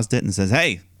caused it and says,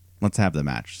 "Hey, let's have the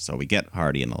match." So we get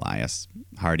Hardy and Elias.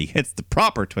 Hardy hits the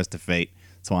proper twist of fate.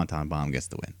 Swanton Bomb gets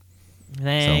the win.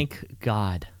 Thank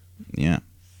God. Yeah.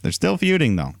 They're still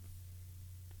feuding, though.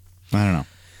 I don't know.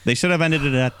 They should have ended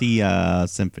it at the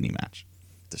symphony match.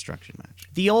 Destruction match.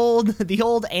 The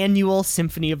old annual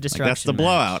Symphony of Destruction. Like, that's the match.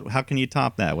 blowout. How can you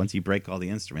top that? Once you break all the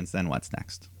instruments, then what's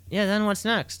next? Yeah, then what's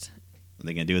next? Are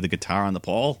they going to do the guitar on the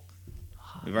pole?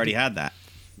 We've already had that.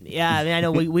 Yeah, I mean, I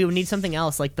know we would need something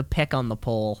else like the pick on the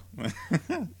pole.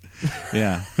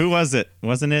 Yeah. Who was it?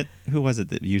 Wasn't it? Who was it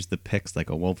that used the picks like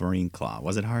a Wolverine claw?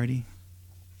 Was it Hardy?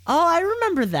 Oh, I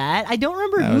remember that. I don't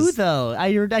remember That who was- though.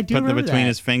 I do Put remember them between that.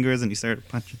 his fingers and he started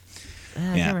punching. I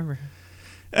Yeah. can't remember.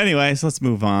 Anyway, so let's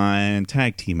move on.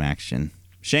 Tag team action.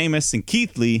 Sheamus and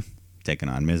Keith Lee taking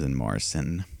on Miz and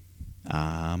Morrison.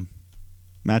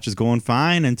 Match is going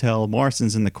fine until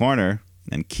Morrison's in the corner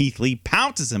and Keith Lee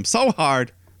pounces him so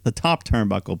hard the top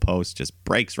turnbuckle post just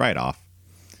breaks right off.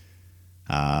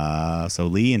 So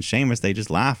Lee and Sheamus, they just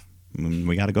laugh.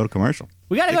 We got to go to commercial.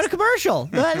 We got to go to commercial.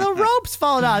 The ropes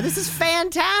falling out. This is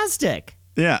fantastic.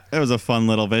 Yeah, it was a fun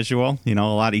little visual. You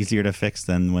know, a lot easier to fix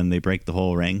than when they break the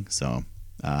whole ring. So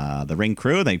the ring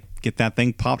crew, they get that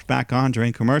thing popped back on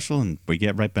during commercial, and we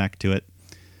get right back to it.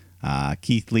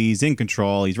 Keith Lee's in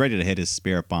control. He's ready to hit his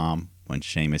spirit bomb when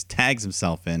Sheamus tags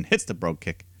himself in, hits the brogue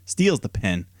kick, steals the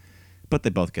pin, but they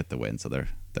both get the win, so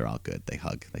they're all good. They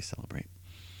hug, they celebrate.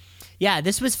 Yeah,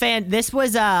 this was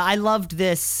I loved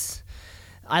this.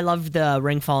 I loved the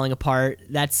ring falling apart.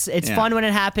 It's fun when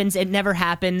it happens. It never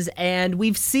happens, and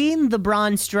we've seen the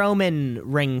Braun Strowman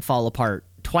ring fall apart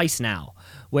twice now,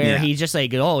 where he's just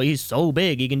like, oh, he's so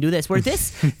big, he can do this. Where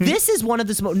this is one of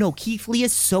the no. Keith Lee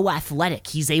is so athletic,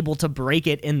 he's able to break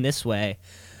it in this way.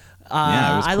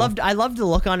 Yeah, it was cool. I loved the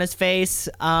look on his face.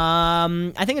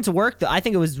 I think it's a work. I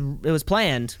think it was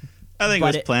planned. I think it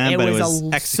was planned, but it was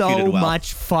executed so well.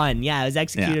 much fun. Yeah, it was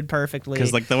executed perfectly.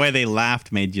 Because like the way they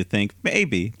laughed made you think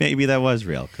maybe that was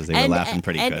real because they were laughing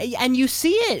pretty good. And you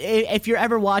see it if you're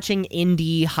ever watching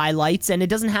indie highlights, and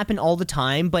it doesn't happen all the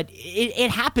time, but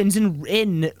it happens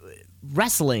in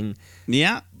wrestling.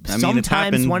 Yeah. I mean,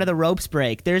 Sometimes one of the ropes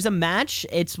break. There's a match.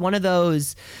 It's one of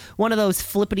those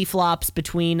flippity flops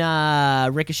between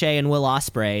Ricochet and Will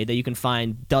Ospreay that you can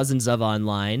find dozens of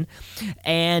online,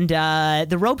 and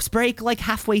the ropes break like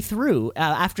halfway through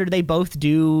after they both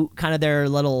do kind of their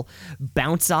little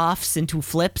bounce offs into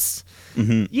flips.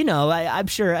 Mm-hmm. You know, I'm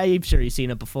sure you've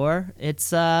seen it before.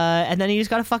 It's and then you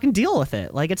just gotta fucking deal with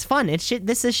it. Like, it's fun. It's shit.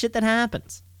 This is shit that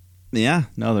happens. Yeah.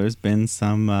 No, there's been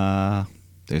some.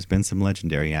 There's been some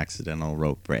legendary accidental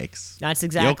rope breaks. That's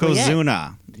exactly it.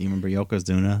 Yokozuna. You remember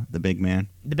Yokozuna, the big man?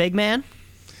 The big man?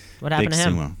 What happened Big to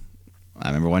him? Sumo. I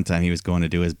remember one time he was going to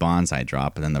do his bonsai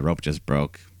drop, and then the rope just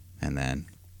broke. And then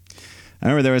I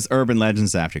remember there was urban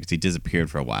legends after because he disappeared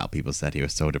for a while. People said he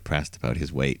was so depressed about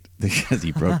his weight because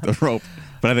he broke the rope.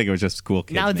 But I think it was just cool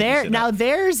kids.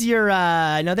 There's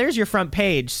your front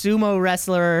page. Sumo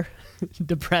wrestler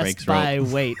depressed by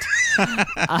weight.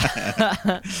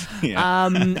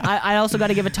 I also got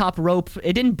to give a top rope.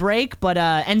 It didn't break, but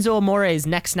Enzo Amore's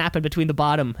neck snapping between the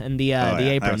bottom and the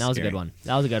apron. That was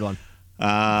a good one.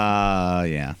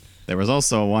 Yeah. There was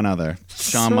also one other.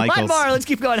 Shawn Michaels. One more. Let's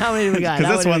keep going. How many do we got?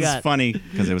 Because this one's funny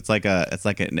because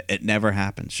it never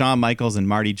happened. Shawn Michaels and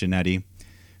Marty Jannetty,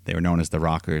 they were known as the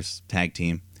Rockers tag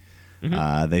team.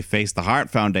 Mm-hmm. They faced the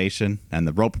Hart Foundation, and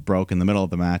the rope broke in the middle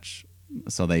of the match.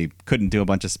 So they couldn't do a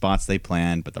bunch of spots they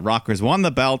planned, but the Rockers won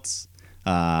the belts.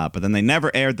 But then they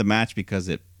never aired the match because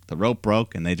the rope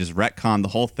broke, and they just retconned the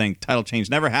whole thing. Title change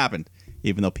never happened,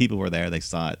 even though people were there. They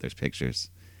saw it. There's pictures.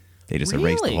 They just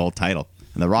erased the whole title.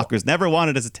 And the Rockers never won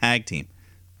it as a tag team.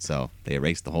 So they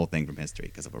erased the whole thing from history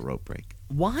because of a rope break.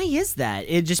 Why is that?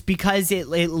 It just because it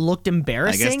looked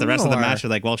embarrassing? I guess the rest of the match were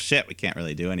like, well, shit, we can't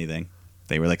really do anything.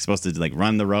 They were like supposed to like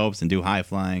run the ropes and do high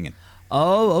flying and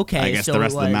oh, okay. I guess the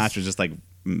rest of the match was just like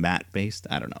mat based.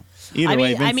 I don't know. Either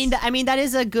way, I mean that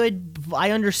is a good.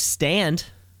 I understand.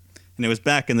 And it was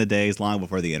back in the days, long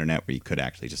before the internet, where you could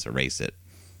actually just erase it.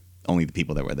 Only the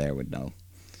people that were there would know.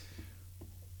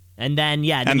 And then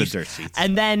And the dirt sheets.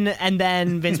 And then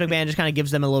Vince McMahon just kind of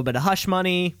gives them a little bit of hush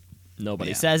money.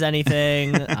 Nobody says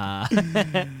anything.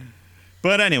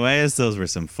 But anyways, those were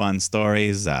some fun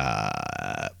stories.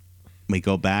 We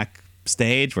go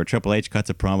backstage where Triple H cuts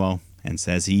a promo and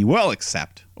says he will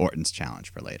accept Orton's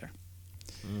challenge for later.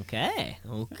 Okay.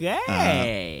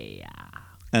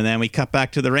 And then we cut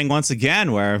back to the ring once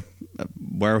again where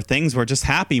things were just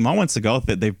happy moments ago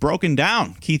that they've broken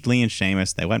down. Keith Lee and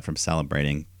Sheamus, they went from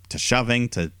celebrating to shoving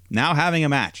to now having a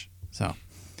match. So...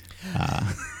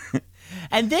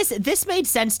 And this made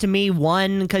sense to me,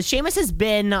 one, because Sheamus has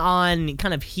been on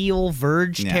kind of heel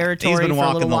verge territory for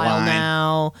a little while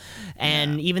now.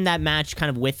 And even that match kind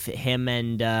of with him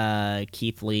and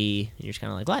Keith Lee, you're just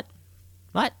kind of like,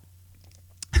 what?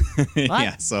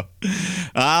 Yeah, so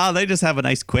they just have a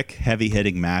nice, quick,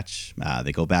 heavy-hitting match.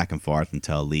 They go back and forth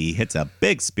until Lee hits a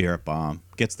big spirit bomb,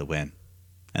 gets the win.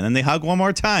 And then they hug one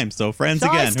more time. So friends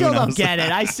again. I still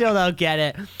don't get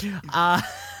it.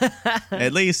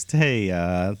 At least,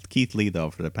 hey, Keith Lee,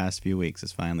 though, for the past few weeks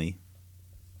is finally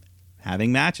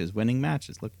having matches, winning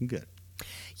matches, looking good.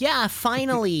 Yeah,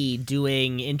 finally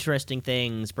doing interesting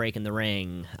things, breaking the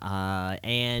ring,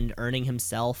 and earning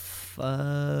himself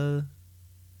a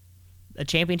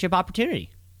championship opportunity.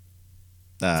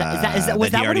 Was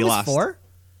that what it was for?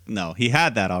 No, he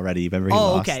had that already. Remember, he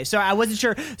lost. Okay. Sorry, I wasn't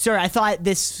sure. Sorry, I thought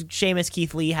this Sheamus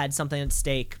Keith Lee had something at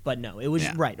stake, but no, it was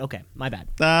right. Okay, my bad.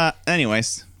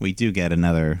 Anyways, we do get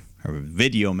another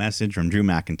video message from Drew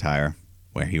McIntyre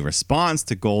where he responds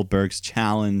to Goldberg's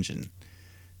challenge and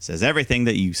says everything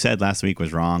that you said last week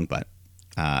was wrong, but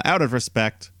out of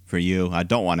respect for you, I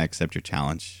don't want to accept your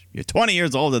challenge. You're 20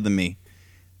 years older than me,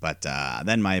 but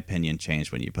then my opinion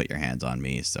changed when you put your hands on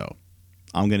me, so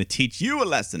I'm going to teach you a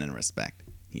lesson in respect.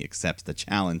 He accepts the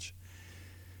challenge.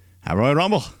 At Royal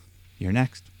Rumble, you're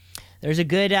next. There's a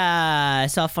good, I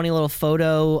saw a funny little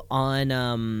photo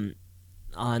on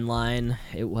online.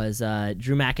 It was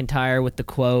Drew McIntyre with the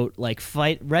quote, like,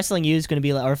 fighting you is going to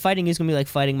be like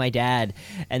fighting my dad.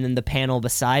 And then the panel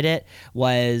beside it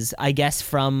was, I guess,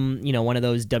 from, one of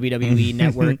those WWE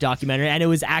Network documentary. And it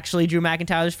was actually Drew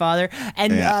McIntyre's father.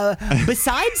 And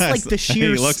besides, like, the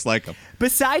sheer... He looks like him.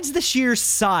 Besides the sheer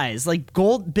size, like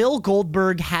Bill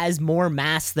Goldberg has more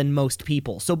mass than most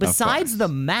people. So besides the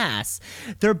mass,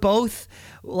 they're both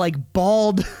like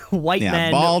bald white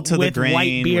men with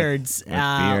white beards,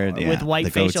 with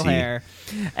white facial hair.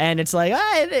 And it's like,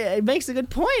 it makes a good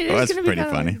point. Oh, that's pretty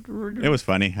funny. It was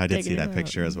funny. I did see that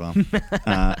picture as well.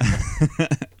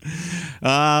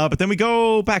 But then we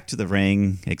go back to the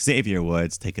ring. Xavier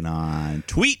Woods taking on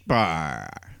Tweet Bar,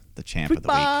 the champ of the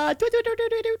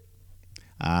week.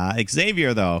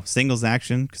 Xavier, though, singles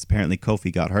action, because apparently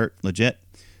Kofi got hurt, legit.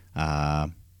 I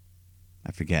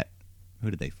forget. Who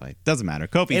did they fight? Doesn't matter.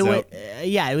 Kofi's out.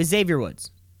 It was Xavier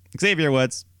Woods. Xavier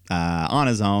Woods on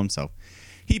his own, so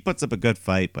he puts up a good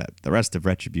fight, but the rest of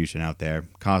Retribution out there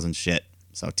causing shit.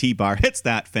 So T-Bar hits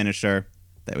that finisher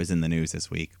that was in the news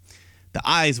this week. The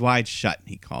eyes wide shut,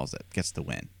 he calls it. Gets the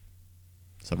win.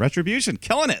 So Retribution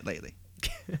killing it lately.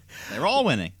 They're all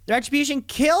winning. Retribution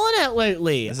killing it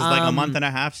lately. This is like a month and a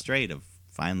half straight of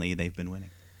finally they've been winning.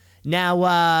 Now,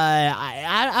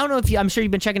 I don't know if I'm sure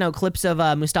you've been checking out clips of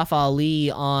Mustafa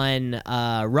Ali on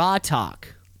Raw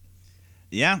Talk.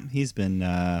 Yeah, he's been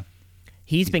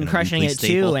crushing it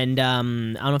staple. too. And I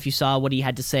don't know if you saw what he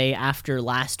had to say after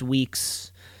last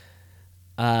week's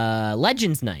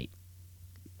Legends Night.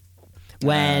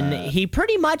 When he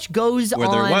pretty much goes where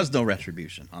there was no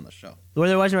retribution on the show.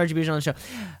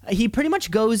 He pretty much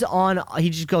goes on.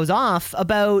 He just goes off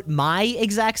about my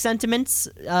exact sentiments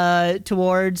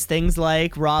towards things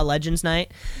like Raw Legends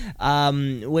Night,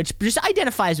 which just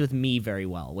identifies with me very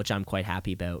well, which I'm quite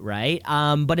happy about, right?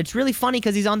 But it's really funny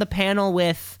because he's on the panel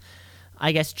with,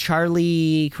 I guess,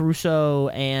 Charlie Caruso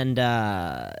and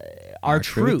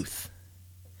R-Truth.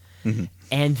 Mm-hmm.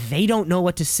 And they don't know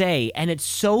what to say. And it's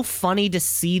so funny to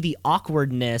see the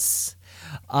awkwardness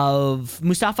of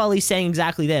Mustafa Ali saying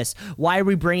exactly this. Why are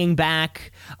we bringing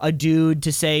back a dude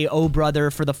to say, oh,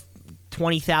 brother, for the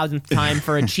 20,000th time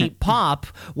for a cheap pop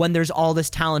when there's all this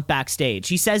talent backstage?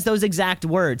 He says those exact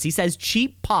words. He says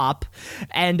cheap pop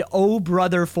and oh,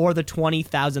 brother, for the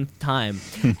 20,000th time.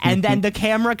 And then the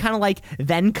camera kind of like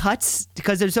then cuts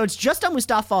because it's just on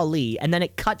Mustafa Ali and then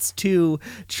it cuts to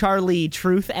Charlie,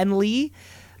 Truth, and Lee.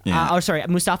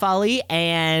 Mustafa Ali,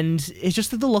 and it's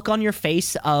just the look on your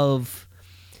face of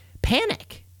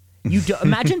panic.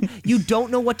 Imagine you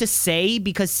don't know what to say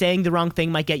because saying the wrong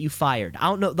thing might get you fired. I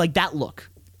don't know, like that look.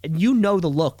 You know the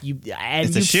look.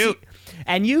 It's a shoot.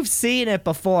 And you've seen it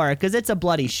before because it's a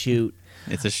bloody shoot.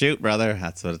 It's a shoot, brother.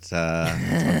 That's what's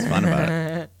fun about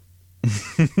it.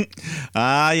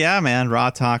 Yeah, man. Raw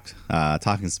talked,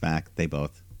 Talking Smack. They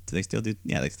both. Do they still do?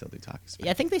 Yeah, they still do Talking Smack.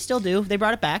 Yeah, I think they still do. They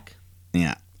brought it back.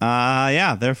 Yeah.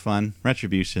 Yeah, they're fun.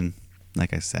 Retribution,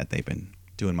 like I said, they've been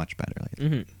doing much better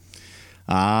lately.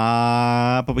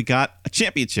 But we got a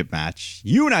championship match.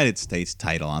 United States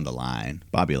title on the line.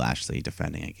 Bobby Lashley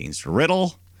defending against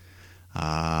Riddle.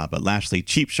 But Lashley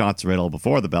cheap shots Riddle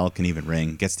before the bell can even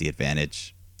ring. Gets the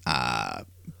advantage.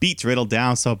 Beats Riddle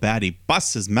down so bad he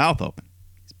busts his mouth open.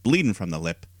 He's bleeding from the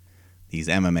lip. These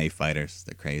MMA fighters,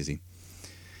 they're crazy.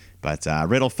 But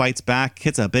Riddle fights back,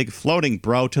 hits a big floating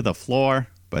bro to the floor.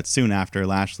 But soon after,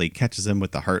 Lashley catches him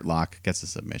with the hurt lock, gets a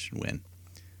submission win.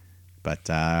 But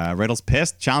Riddle's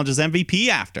pissed, challenges MVP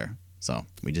after. So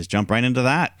we just jump right into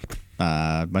that.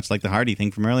 Much like the Hardy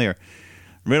thing from earlier.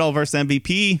 Riddle versus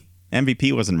MVP.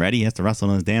 MVP wasn't ready. He has to wrestle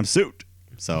in his damn suit.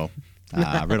 So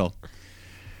Riddle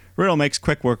makes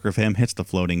quick work of him, hits the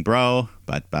floating bro.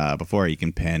 But before he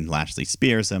can pin, Lashley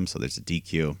spears him. So there's a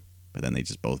DQ. But then they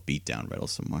just both beat down Riddle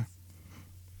some more.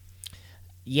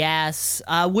 Yes.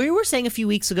 We were saying a few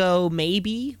weeks ago,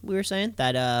 maybe we were saying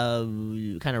that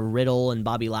kind of Riddle and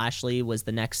Bobby Lashley was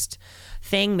the next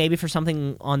thing, maybe for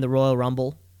something on the Royal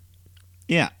Rumble.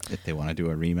 Yeah, if they want to do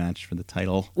a rematch for the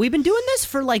title. We've been doing this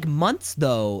for like months,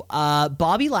 though.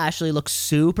 Bobby Lashley looks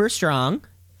super strong,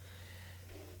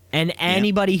 and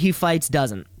anybody he fights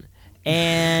doesn't.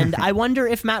 And I wonder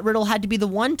if Matt Riddle had to be the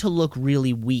one to look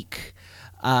really weak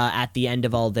at the end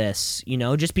of all this,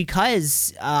 just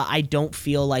because I don't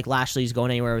feel like Lashley's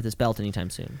going anywhere with his belt anytime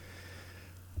soon.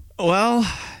 Well,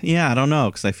 yeah, I don't know,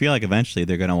 because I feel like eventually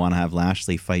they're going to want to have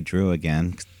Lashley fight Drew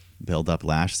again, build up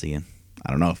Lashley, and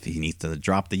I don't know if he needs to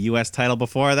drop the U.S. title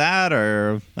before that,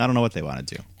 or I don't know what they want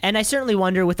to do. And I certainly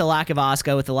wonder, with the lack of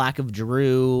Asuka, with the lack of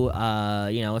Drew,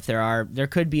 if there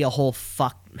could be a whole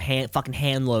fucking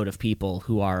handload of people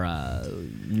who are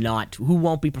who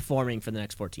won't be performing for the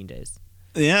next 14 days.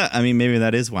 Yeah, I mean, maybe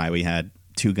that is why we had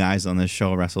two guys on this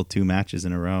show wrestle 2 matches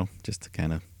in a row, just to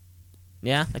kind of...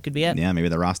 Yeah, that could be it. Yeah, maybe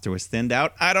the roster was thinned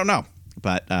out. I don't know.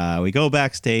 But we go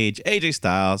backstage. AJ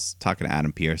Styles talking to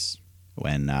Adam Pearce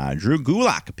when Drew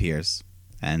Gulak appears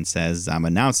and says, I'm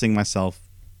announcing my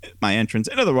entrance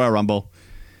into the Royal Rumble.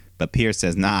 But Pearce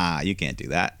says, nah, you can't do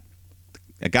that.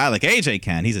 A guy like AJ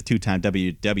can. He's a 2-time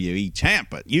WWE champ,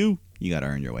 but you got to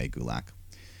earn your way, Gulak.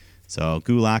 So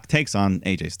Gulak takes on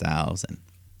AJ Styles, and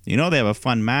they have a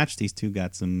fun match. These two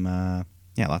got some,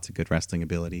 lots of good wrestling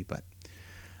ability. But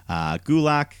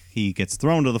Gulak, he gets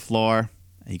thrown to the floor.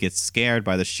 He gets scared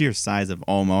by the sheer size of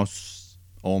Omos.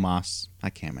 I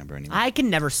can't remember anymore. I can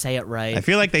never say it right. I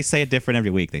feel like they say it different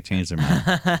every week. They change their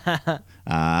mind.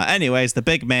 Anyways, the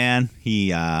big man,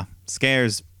 he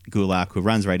scares Gulak, who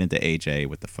runs right into AJ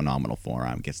with the phenomenal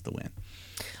forearm, gets the win.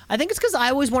 I think it's because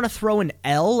I always want to throw an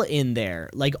L in there,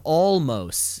 like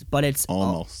almost, but it's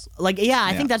almost. I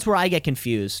think that's where I get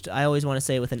confused. I always want to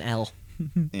say it with an L.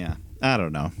 Yeah, I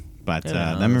don't know. But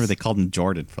I remember they called him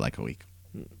Jordan for like a week.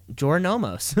 Jordan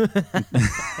Omos.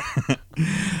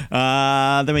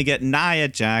 Then we get Nia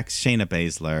Jax, Shayna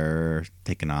Baszler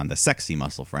taking on the Sexy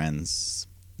Muscle Friends.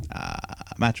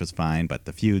 Match was fine, but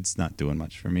the feud's not doing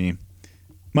much for me.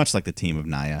 Much like the team of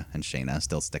Nia and Shayna,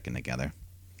 still sticking together.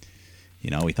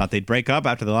 We thought they'd break up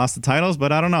after they lost the titles,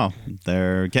 but I don't know.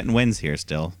 They're getting wins here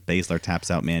still. Baszler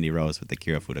taps out Mandy Rose with the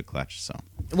Kirifuda clutch. So.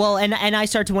 Well, and I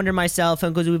start to wonder myself,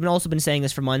 because we've also been saying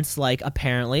this for months, like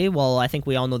apparently, well, I think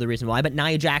we all know the reason why, but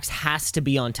Nia Jax has to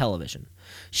be on television.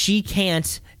 She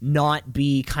can't not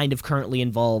be kind of currently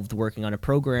involved working on a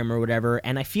program or whatever,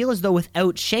 and I feel as though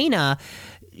without Shayna,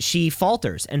 she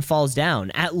falters and falls down.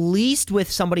 At least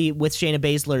with somebody with Shayna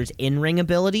Baszler's in-ring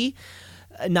ability,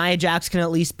 Nia Jax can at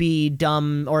least be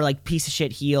dumb or like piece of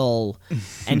shit heel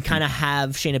and kind of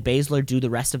have Shayna Baszler do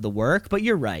the rest of the work. But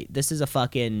you're right. This is a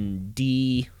fucking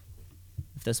D.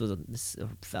 If this was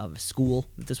school,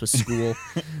 if this was school,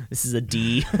 this is a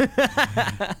D.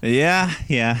 Yeah.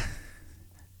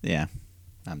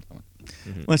 I'm done.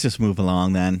 Mm-hmm. Let's just move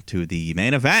along then to the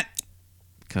main event,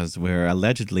 because we're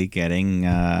allegedly getting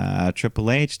Triple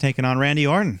H taking on Randy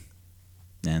Orton.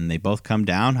 And they both come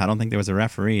down. I don't think there was a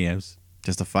referee. It was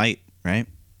just a fight, right?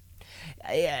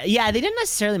 Yeah, they didn't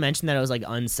necessarily mention that it was like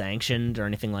unsanctioned or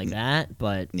anything like that,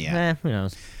 but who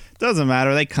knows? Doesn't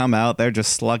matter. They come out. They're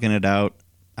just slugging it out.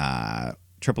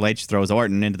 Triple H throws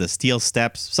Orton into the steel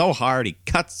steps so hard he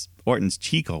cuts Orton's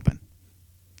cheek open.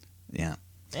 Yeah.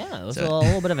 Yeah, it was a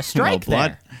little bit of a strike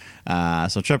there.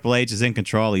 So Triple H is in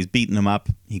control. He's beating him up.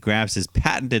 He grabs his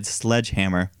patented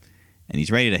sledgehammer, and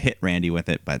he's ready to hit Randy with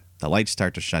it, but the lights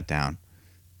start to shut down.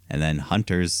 And then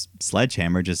Hunter's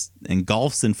sledgehammer just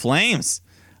engulfs in flames.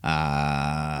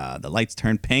 The lights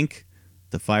turn pink.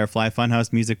 The Firefly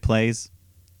Funhouse music plays.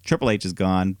 Triple H is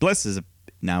gone. Bliss is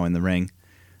now in the ring.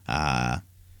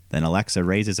 Then Alexa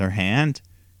raises her hand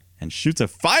and shoots a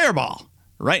fireball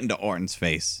right into Orton's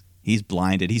face. He's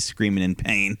blinded. He's screaming in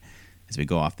pain as we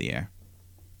go off the air.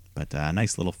 But a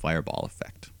nice little fireball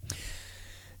effect.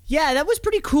 Yeah, that was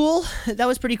pretty cool.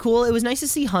 It was nice to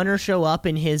see Hunter show up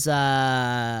in his,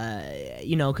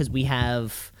 because we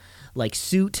have, like,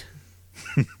 suit,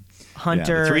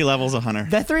 Hunter. Yeah, the 3 levels of Hunter.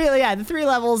 The three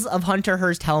levels of Hunter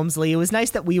Hearst Helmsley. It was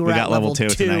nice that we were at level 2.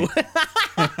 Tonight.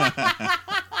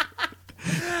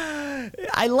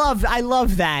 I love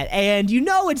that. And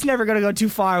it's never going to go too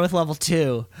far with level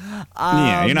 2.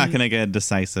 Yeah, you're not going to get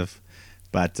decisive.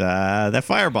 But that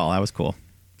fireball, that was cool.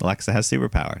 Alexa has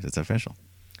superpowers. It's official.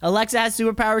 Alexa has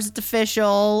superpowers. It's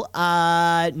official.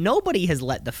 Nobody has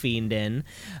let the Fiend in.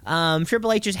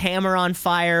 Triple H's hammer on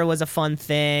fire was a fun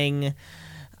thing.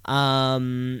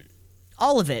 All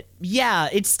of it. Yeah,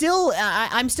 it's still.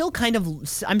 I'm still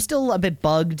a bit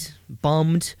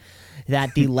bummed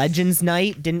that the Legends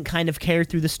Night didn't kind of carry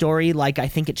through the story like I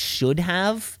think it should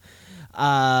have.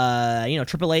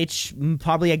 Triple H,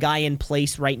 probably a guy in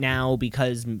place right now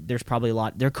because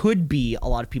there could be a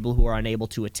lot of people who are unable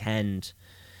to attend.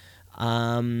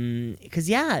 Alexa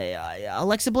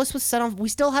Bliss was set on. We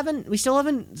still haven't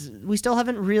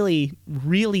really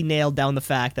nailed down the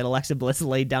fact that Alexa Bliss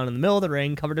laid down in the middle of the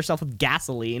ring, covered herself with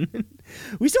gasoline.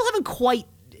 We still haven't quite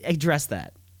addressed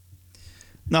that.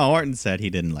 No, Orton said he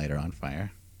didn't light her on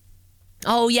fire.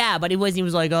 Oh yeah, but he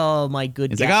was like, oh my good.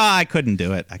 He's like, I couldn't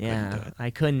do it. I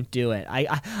couldn't do it.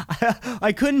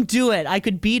 I couldn't do it. I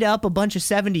could beat up a bunch of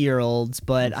 70-year-olds,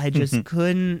 but I just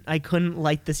couldn't. I couldn't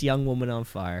light this young woman on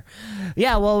fire.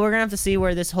 Yeah, well, we're gonna have to see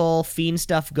where this whole Fiend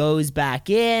stuff goes back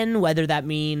in. Whether that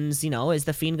means, is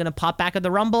the Fiend gonna pop back at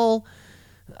the Rumble?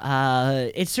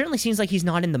 It certainly seems like he's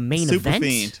not in the main event.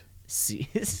 Fiend.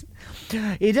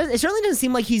 It certainly doesn't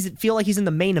seem like he's in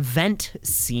the main event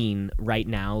scene right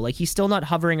now. Like, he's still not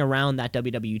hovering around that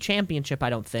WWE Championship, I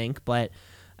don't think. But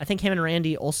I think him and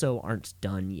Randy also aren't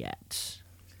done yet.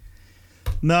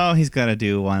 No, he's got to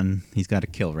do one. He's got to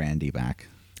kill Randy back.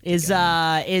 Is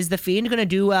the Fiend gonna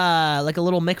do like a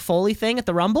little Mick Foley thing at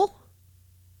the Rumble?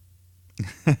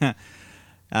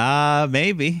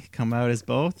 Maybe come out as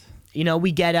both.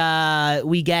 We get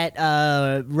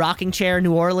rocking chair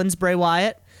New Orleans Bray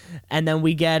Wyatt, and then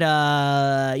we get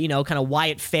kind of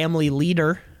Wyatt family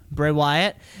leader Bray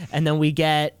Wyatt, and then we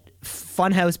get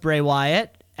Funhouse Bray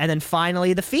Wyatt, and then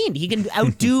finally the Fiend. He can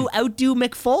outdo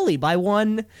Mick Foley by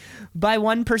one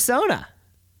persona.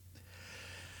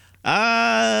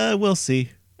 We'll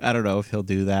see. I don't know if he'll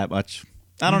do that much.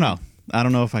 I don't know. I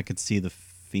don't know if I could see the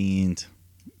Fiend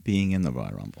being in the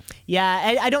Royal Rumble.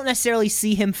 Yeah, I don't necessarily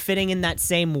see him fitting in that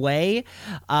same way,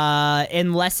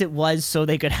 unless it was so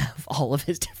they could have all of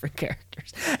his different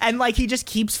characters. And, like, he just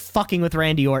keeps fucking with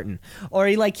Randy Orton. Or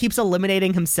he, like, keeps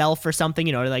eliminating himself or something,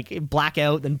 like, black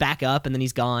out, then back up, and then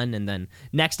he's gone, and then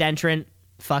next entrant,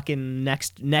 fucking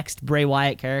next Bray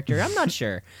Wyatt character. I'm not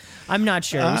sure. We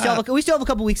still have a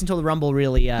couple weeks until the Rumble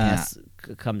really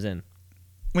comes in.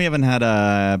 We haven't had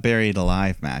a Buried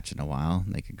Alive match in a while.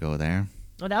 They could go there.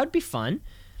 Oh, that would be fun.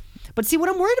 But see, what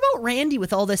I'm worried about Randy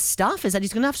with all this stuff is that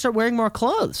he's going to have to start wearing more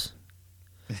clothes.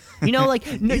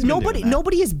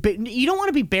 Nobody is. You don't want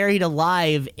to be buried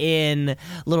alive in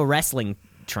little wrestling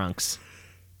trunks.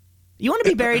 You want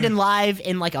to be buried alive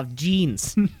in like a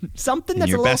jeans, something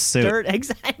that's a little sturdy.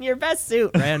 Exactly, in your best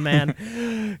suit,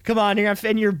 man. Come on, you're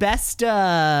in your best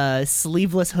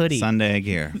sleeveless hoodie. Sunday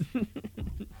gear.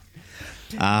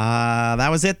 That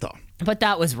was it though. But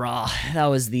that was Raw. That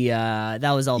was all the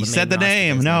main You said the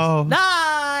name. Business. No.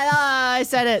 I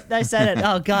said it.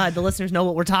 Oh, God. The listeners know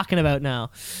what we're talking about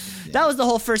now. Yeah. That was the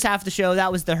whole first half of the show.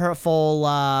 That was the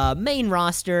full main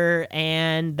roster.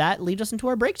 And that leads us into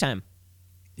our break time.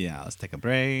 Yeah, let's take a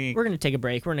break. We're going to take a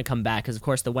break. We're going to come back because, of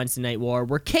course, the Wednesday Night War.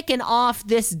 We're kicking off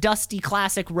this dusty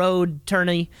classic road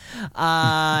tourney.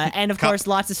 And, of course,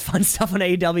 lots of fun stuff on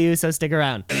AEW, so stick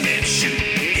around. Let's shoot.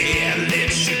 Yeah,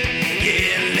 let's shoot.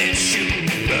 Yeah, let's shoot.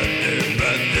 Brother,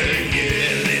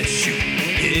 yeah, let's shoot.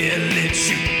 Yeah, let's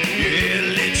shoot.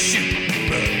 Yeah, let's shoot.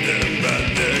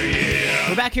 Brother, yeah.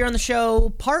 We're back here on the show,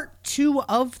 part 2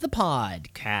 of the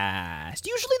podcast.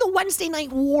 Usually the Wednesday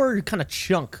Night War kind of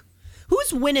chunk.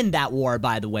 Who's winning that war,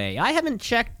 by the way? I haven't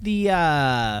checked the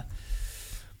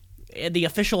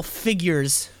official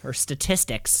figures or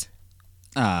statistics.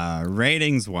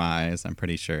 Ratings-wise, I'm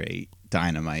pretty sure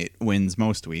Dynamite wins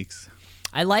most weeks.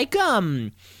 I like,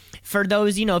 for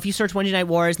those, if you search Wednesday Night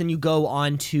Wars, then you go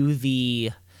on to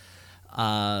the,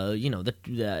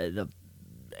 the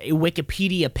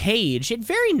Wikipedia page, it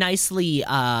very nicely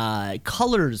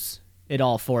colors it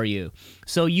all for you,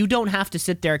 so you don't have to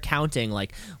sit there counting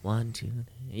like 1, 2.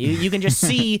 You can just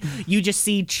see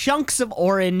chunks of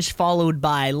orange followed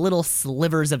by little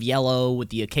slivers of yellow with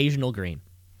the occasional green.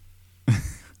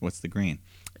 What's the green?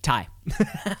 Tie.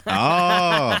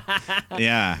 Oh,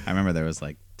 yeah. I remember there was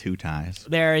like 2 ties.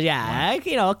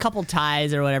 A couple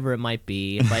ties or whatever it might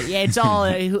be. But yeah, it's all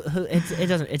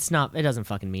it doesn't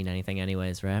fucking mean anything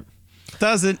anyways, right?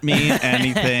 Doesn't mean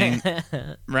anything,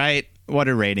 right? What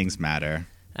do ratings matter?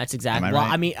 That's exactly. Am I Well,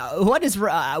 right? I mean,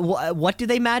 what do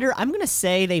they matter? I'm gonna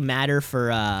say they matter for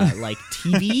like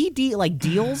TV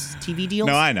deals, TV deals.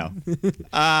 No, I know.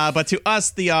 But to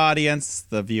us, the audience,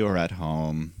 the viewer at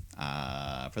home,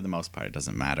 for the most part, it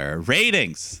doesn't matter.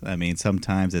 Ratings. I mean,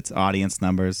 sometimes it's audience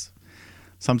numbers,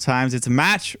 sometimes it's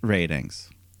match ratings,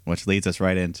 which leads us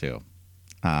right into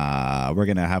we're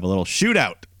gonna have a little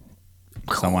shootout.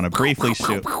 So I want to briefly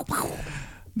shoot.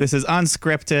 This is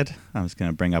unscripted. I'm just going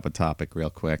to bring up a topic real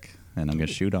quick, and I'm going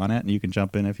to shoot on it, and you can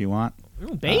jump in if you want.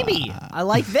 Ooh, baby, I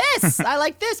like this. I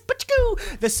like this.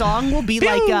 The song will be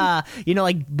like,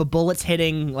 like bullets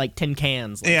hitting like tin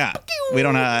cans. Like, yeah, we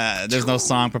don't. There's no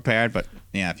song prepared, but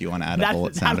yeah, if you want to add a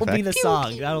bullet sound effect, that'll be the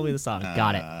song. That'll be the song.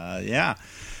 Got it. Yeah.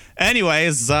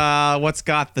 Anyways, what's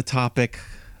got the topic?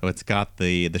 What's got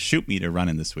the shoot meter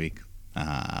running this week?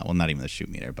 Well, not even the shoot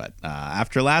meter, but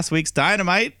after last week's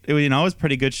Dynamite, it was a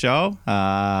pretty good show.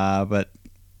 But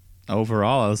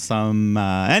overall, it was some.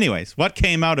 Anyways, what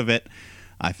came out of it?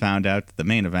 I found out that the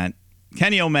main event,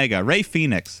 Kenny Omega, Rey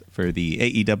Fenix for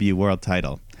the AEW World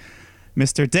Title.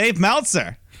 Mr. Dave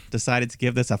Meltzer decided to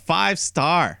give this a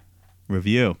 5-star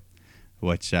review,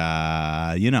 which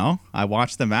I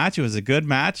watched the match. It was a good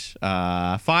match.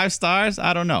 5 stars,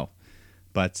 I don't know.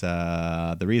 But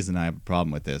the reason I have a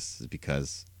problem with this is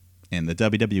because in the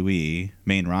WWE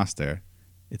main roster,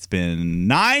 it's been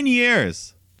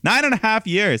 9.5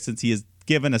 years since he has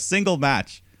given a single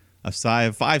match a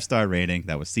 5-star rating.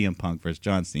 That was CM Punk versus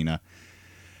John Cena.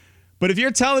 But if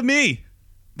you're telling me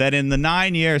that in the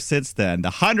 9 years since then,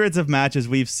 the hundreds of matches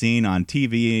we've seen on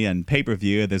TV and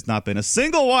pay-per-view, there's not been a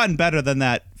single one better than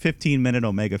that 15-minute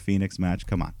Omega Phoenix match,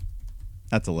 come on.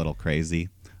 That's a little crazy.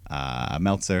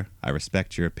 Meltzer, I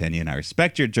respect your opinion. I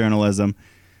respect your journalism,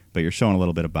 but you're showing a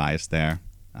little bit of bias there.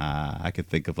 I could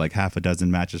think of like half a dozen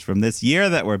matches from this year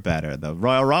that were better. The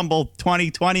Royal Rumble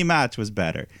 2020 match was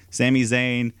better. Sami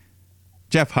Zayn,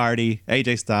 Jeff Hardy,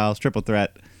 AJ Styles, Triple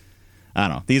Threat. I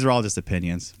don't know. These are all just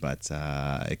opinions, but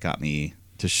it got me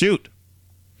to shoot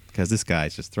because this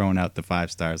guy's just throwing out the 5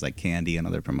 stars like candy and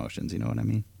other promotions. You know what I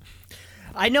mean?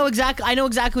 I know exactly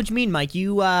what you mean, Mike.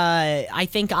 I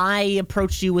think I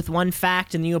approached you with one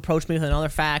fact, and you approached me with another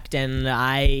fact, and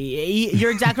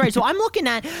you're exactly right. So I'm looking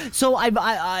at,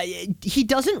 he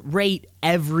doesn't rate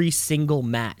every single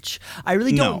match. I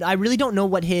really don't. No. I really don't know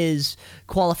what his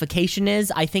qualification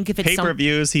is. I think if it's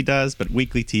pay-per-views, he does, but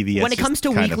weekly TV. When it comes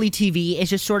to weekly TV, it's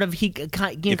just sort of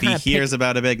if he hears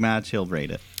about a big match, he'll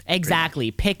rate it.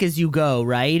 Exactly. Pick as you go,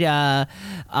 right?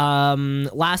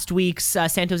 Last week's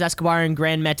Santos Escobar and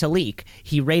Grand Metalik,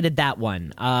 he rated that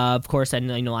one. Of course, and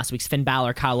last week's Finn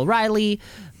Balor, Kyle O'Reilly,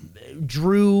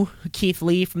 Drew, Keith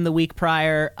Lee from the week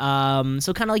prior.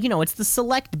 So kind of like, it's the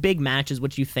select big matches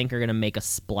which you think are going to make a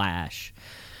splash.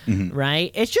 Mm-hmm.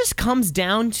 Right? It just comes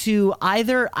down to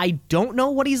either I don't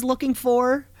know what he's looking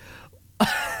for,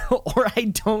 or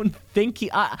I don't think he.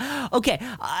 Okay,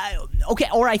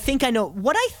 or I think I know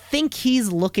what I think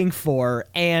he's looking for,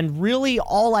 and really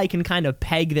all I can kind of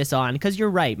peg this on, because you're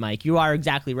right, Mike. You are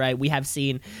exactly right. We have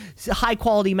seen high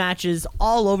quality matches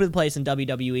all over the place in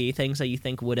WWE, things that you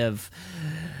think would have.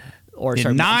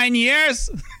 In 9 years,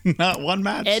 not one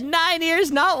match. In 9 years,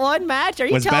 not one match. Are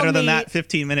you was telling better than me, that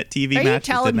 15-minute TV match? Are you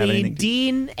telling me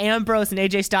Dean Ambrose and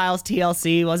AJ Styles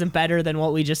TLC wasn't better than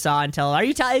what we just saw until? Are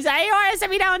you telling? You want to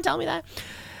sit me down and tell me that?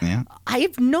 Yeah. I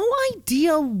have no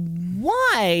idea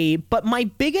why, but my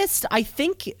biggest, I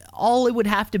think all it would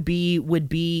have to be would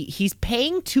be he's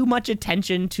paying too much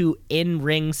attention to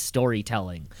in-ring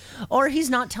storytelling, or he's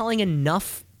not paying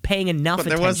enough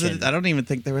attention. I don't even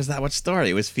think there was that much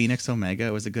story. It was Phoenix Omega.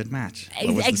 It was a good match.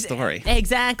 What was the story?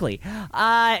 Exactly.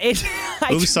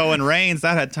 Uso and Reigns,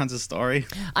 that had tons of story.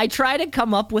 I try to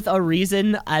come up with a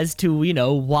reason as to,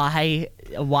 why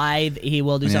he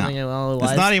will do something. Well,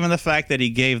 it's not even the fact that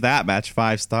he gave that match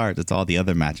 5 stars. It's all the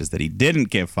other matches that he didn't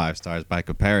give 5 stars by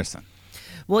comparison.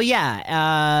 Well,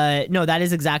 yeah. No, that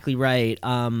is exactly right.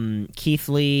 Keith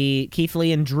Lee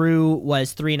and Drew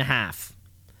was 3.5.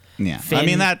 Yeah,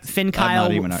 Finn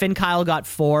Kyle got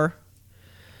 4.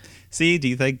 See, do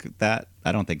you think that?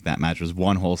 I don't think that match was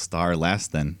 1 whole star less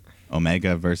than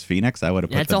Omega versus Phoenix, I would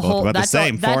have put That's them a both whole. about the That's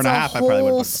same. a, 4.5. that's I a probably would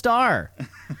whole have. star.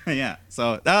 Yeah.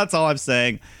 So that's all I'm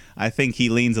saying. I think he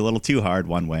leans a little too hard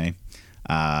one way,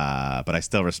 but I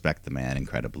still respect the man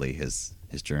incredibly. His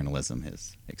journalism,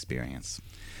 his experience.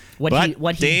 What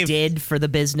he Dave, did for the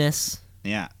business.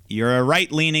 Yeah, you're a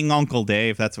right-leaning uncle,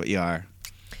 Dave. That's what you are.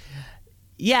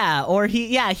 Yeah, or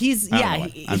he I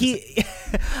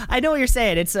know what you're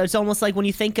saying. It's almost like when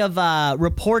you think of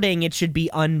reporting, it should be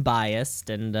unbiased,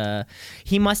 and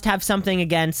he must have something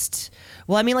against.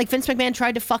 Well, I mean, like Vince McMahon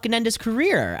tried to fucking end his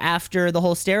career after the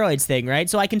whole steroids thing, right?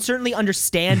 So I can certainly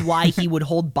understand why he would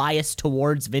hold bias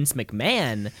towards Vince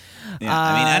McMahon. Yeah,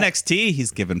 I mean NXT, he's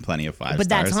given plenty of 5 but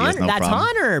stars. that's He has Hunter. no That's problem.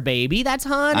 Hunter, baby. That's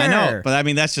Hunter. I know, but I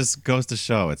mean that just goes to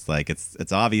show. It's like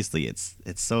it's obviously it's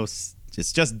just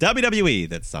WWE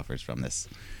that suffers from this.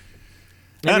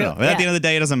 I don't know. But at the end of the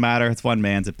day, it doesn't matter. It's one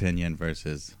man's opinion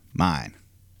versus mine.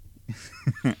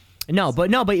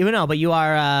 But you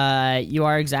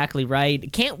are exactly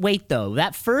right. Can't wait though.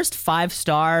 That first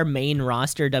 5-star main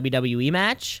roster WWE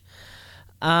match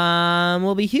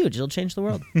will be huge. It'll change the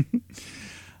world.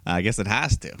 I guess it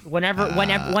has to.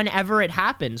 Whenever it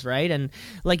happens, right? And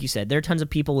like you said, there are tons of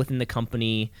people within the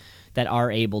company that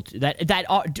are able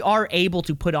to are able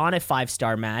to put on a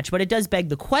 5-star match, but it does beg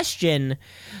the question,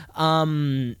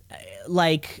 maybe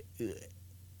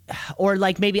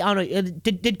I don't know,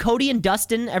 did Cody and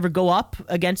Dustin ever go up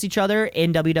against each other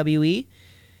in WWE?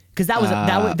 Because that was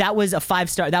a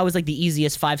 5-star. That was like the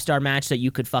easiest 5-star match that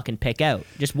you could fucking pick out.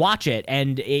 Just watch it,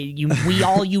 and we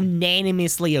all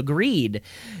unanimously agreed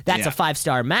that's a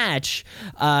 5-star match.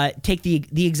 Take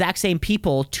the exact same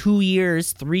people 2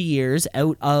 years, 3 years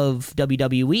out of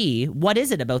WWE. What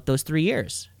is it about those 3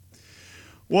 years?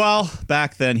 Well,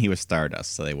 back then he was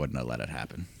Stardust, so they wouldn't have let it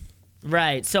happen.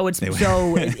 Right. So it's They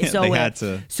had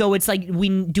to. So it's like we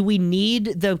need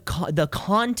the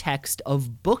context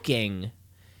of booking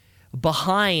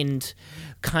behind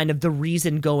kind of the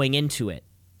reason going into it.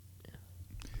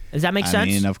 Does that make sense?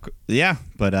 I mean, yeah,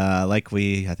 but I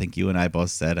think you and I both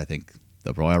said, I think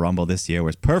the Royal Rumble this year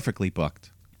was perfectly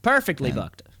booked. Perfectly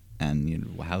booked.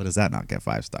 And how does that not get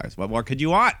 5 stars? What more could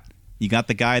you want? You got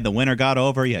the guy, the winner got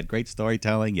over. You had great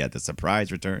storytelling. You had the surprise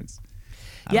returns.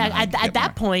 At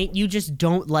that point, you just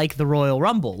don't like the Royal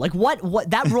Rumble. Like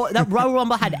that Royal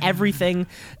Rumble had everything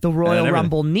the Royal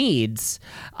Rumble needs,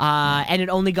 and it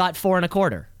only got 4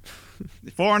 1/4.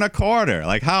 4 1/4.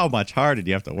 Like how much harder do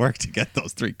you have to work to get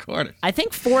those 3/4? I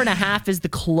think 4.5 is the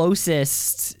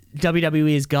closest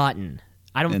WWE has gotten.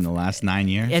 In the last 9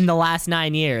 years. In the last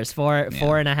 9 years,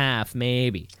 4.5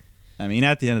 maybe. I mean,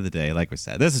 at the end of the day, like we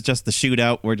said, this is just the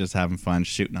shootout. We're just having fun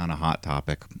shooting on a hot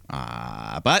topic,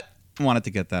 but. Wanted to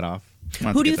get that off.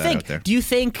 Who do you think? Do you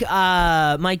think,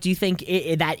 Mike? Do you think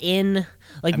that in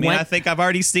like? I think I've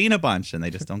already seen a bunch, and they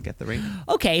just don't get the rating.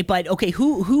 Okay, but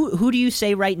who do you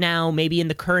say right now? Maybe in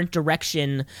the current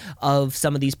direction of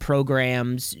some of these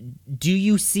programs, do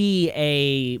you see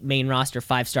a main roster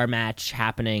 5-star match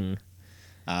happening?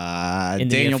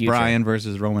 Daniel Bryan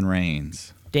versus Roman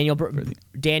Reigns. Daniel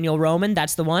Roman.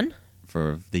 That's the one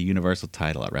for the Universal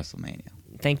title at WrestleMania.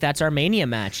 Think that's our Mania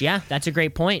match. Yeah, that's a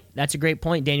great point.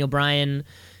 Daniel Bryan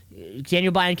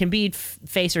can be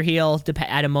face or heel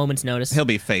at a moment's notice. He'll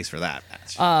be face for that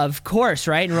match. Of course,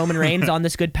 right? And Roman Reigns on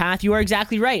this good path. You are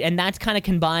exactly right. And that kind of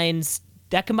combines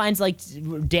like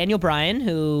Daniel Bryan,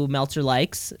 who Meltzer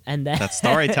likes, and then that's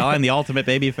storytelling, the ultimate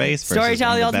babyface.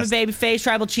 Storytelling, the ultimate babyface,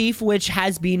 Tribal Chief, which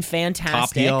has been fantastic.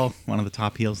 Top heel, one of the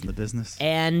top heels in the business.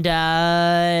 And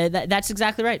that's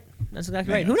exactly right.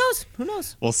 Right. Who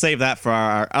knows? We'll save that for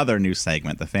our other new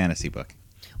segment, the fantasy book.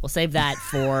 We'll save that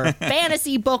for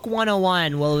Fantasy Book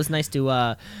 101. Well, it was nice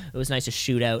to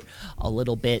shoot out a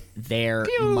little bit there,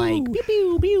 pew! Mike. Pew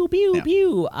pew pew pew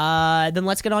pew. Then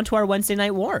let's get on to our Wednesday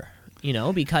Night War.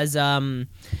 Because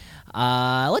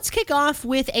let's kick off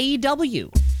with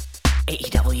AEW.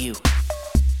 AEW,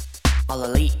 All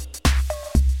Elite,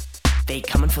 they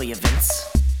coming for you,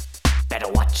 Vince. Better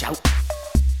watch out.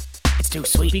 It's too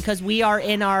sweet. Because we are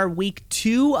in our week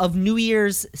 2 of New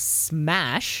Year's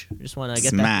Smash. Just want to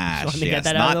get get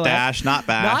that out of the way. Not Dash, not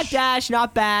Bash. Not Dash,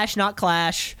 not Bash, not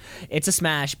Clash. It's a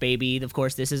Smash, baby. Of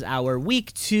course, this is our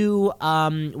week 2.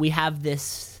 We have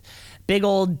this big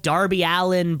old Darby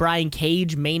Allin, Brian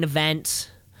Cage main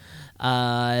event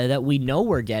that we know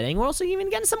we're getting. We're also even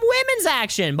getting some women's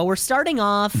action, but we're starting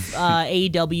off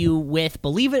AEW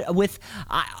with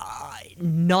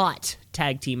not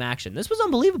tag team action. This was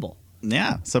unbelievable.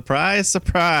 Yeah, surprise,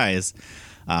 surprise.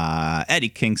 Eddie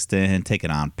Kingston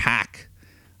taking on Pac.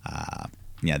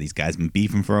 These guys been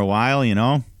beefing for a while, They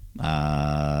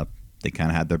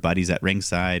kind of had their buddies at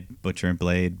ringside. Butcher and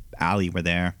Blade, Ali were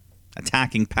there.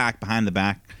 attacking Pac behind the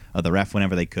back of the ref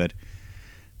whenever they could.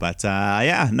 But,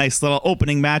 nice little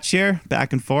opening match here,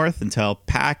 back and forth, until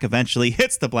Pac eventually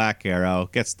hits the Black Arrow,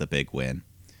 gets the big win.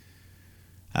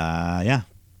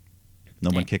 No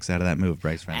one kicks out of that move,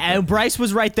 Bryce. Bryce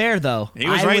was right there, though. He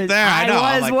was right there. I know.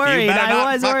 I was worried.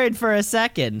 I was worried for a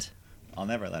second. I'll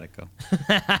never let it go.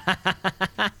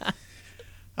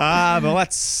 But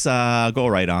let's go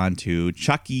right on to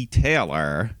Chucky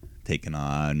Taylor taking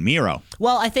on Miro.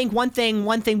 Well, I think one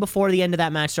thing before the end of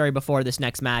that match, before this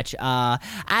next match,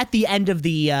 at the end of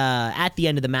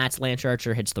the match, Lance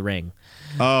Archer hits the ring.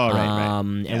 Oh, right.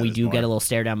 And we do get a little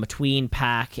stare down between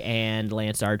Pac and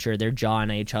Lance Archer. They're jawing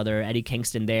at each other. Eddie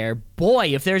Kingston there. Boy,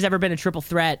 if there's ever been a triple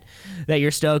threat that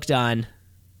you're stoked on,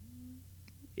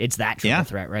 it's that triple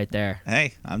threat right there.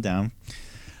 Hey, I'm down.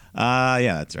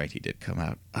 That's right. He did come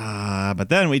out. But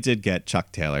then we did get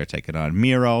Chuck Taylor taking on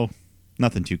Miro.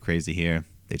 Nothing too crazy here.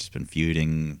 They've just been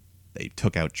feuding. They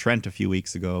took out Trent a few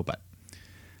weeks ago, but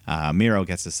Miro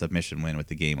gets a submission win with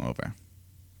the game over.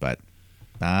 But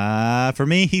for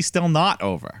me, he's still not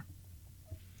over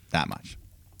that much.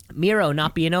 Miro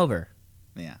not being over.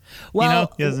 Yeah.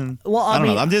 Well, he doesn't. Well, I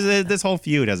don't know. This whole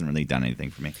feud hasn't really done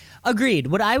anything for me. Agreed.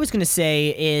 What I was going to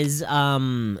say is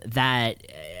that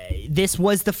this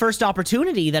was the first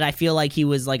opportunity that I feel like he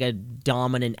was like a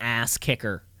dominant ass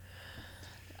kicker.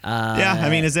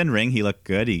 His in ring, he looked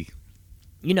good.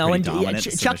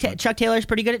 Chuck Taylor's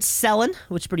pretty good at selling,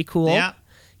 which is pretty cool. Yeah.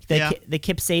 The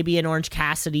Kip Sabian, Orange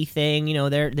Cassidy thing,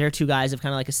 they're two guys of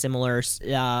kind of like a similar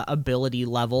ability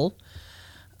level.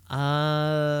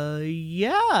 I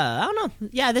don't know.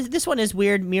 Yeah, this one is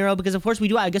weird, Miro, because of course we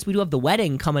do have the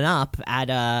wedding coming up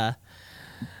at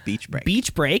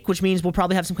Beach Break, which means we'll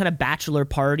probably have some kind of bachelor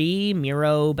party.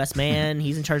 Miro, best man,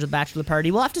 he's in charge of the bachelor party.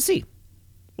 We'll have to see.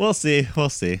 We'll see.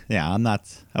 Yeah,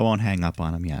 I won't hang up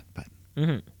on him yet, but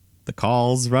the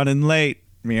call's running late,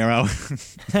 Miro.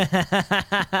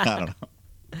 I don't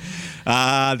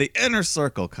know. The Inner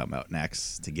Circle come out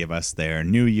next to give us their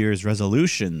New Year's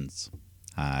resolutions.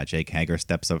 Jake Hager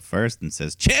steps up first and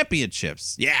says,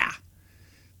 championships, yeah.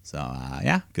 So,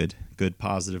 good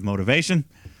positive motivation.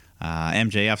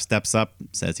 MJF steps up,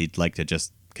 says he'd like to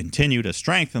just continue to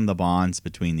strengthen the bonds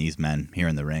between these men here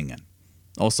in the ring. And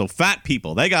also, fat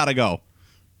people, they gotta go.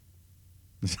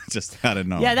 Just out of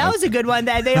nowhere. Yeah, that was a good one.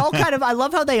 They all kind of, I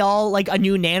love how they all like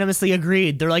unanimously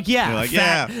agreed. They're like,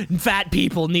 fat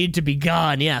people need to be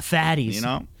gone. Yeah, fatties.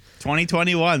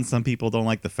 2021, some people don't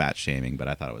like the fat shaming, but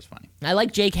I thought it was funny. I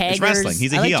like Jake Hager's. It's wrestling.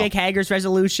 He's a heel. Jake Hager's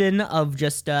resolution of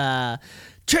just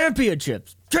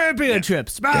championships.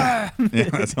 Yeah,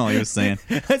 that's all he was saying.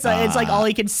 It's like all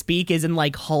he can speak is in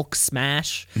like Hulk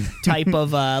smash type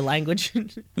of language.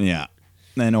 Yeah.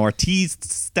 Then Ortiz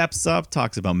steps up,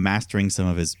 talks about mastering some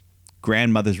of his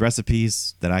grandmother's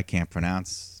recipes that I can't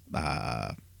pronounce.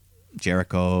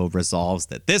 Jericho resolves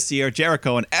that this year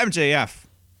Jericho and MJF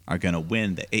are going to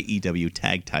win the AEW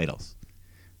tag titles.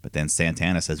 But then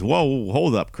Santana says, whoa,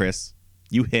 hold up, Chris.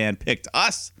 You handpicked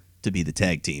us to be the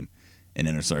tag team in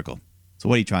Inner Circle. So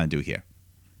what are you trying to do here?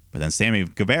 But then Sammy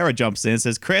Guevara jumps in and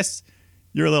says, Chris,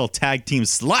 you're a little tag team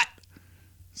slut.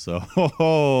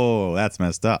 So, that's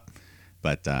messed up.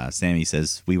 But Sammy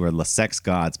says, we were the sex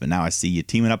gods, but now I see you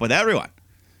teaming up with everyone.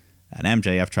 And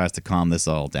MJF tries to calm this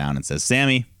all down and says,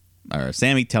 Sammy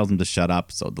tells him to shut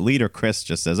up. So the leader, Chris,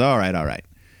 just says, all right.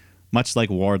 Much like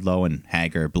Wardlow and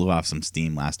Hager blew off some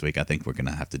steam last week, I think we're going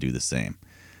to have to do the same.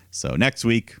 So next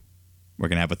week, we're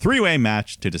going to have a three-way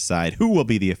match to decide who will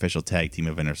be the official tag team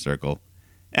of Inner Circle.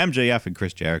 MJF and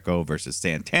Chris Jericho versus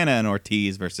Santana and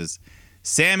Ortiz versus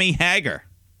Sammy Hager.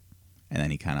 And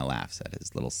then he kind of laughs at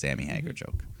his little Sammy Hager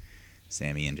joke.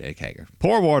 Sammy and Jake Hager.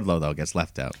 Poor Wardlow, though, gets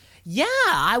left out. Yeah,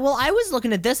 I was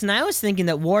looking at this, and I was thinking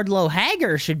that Wardlow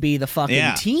Hager should be the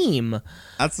fucking team.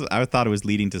 I thought it was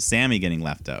leading to Sammy getting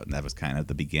left out, and that was kind of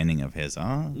the beginning of his,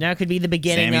 That could be the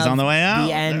beginning Sammy's of on the way out.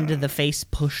 The end, the face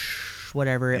push,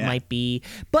 whatever it might be.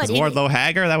 But Wardlow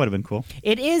Hager, that would have been cool.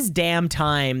 It is damn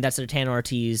time that Santana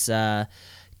Ortiz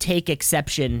take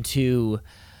exception to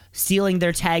stealing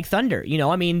their tag thunder. They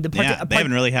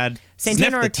haven't really had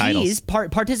Santana Ortiz,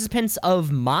 participants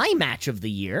of my match of the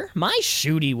year, my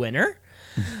shooty winner.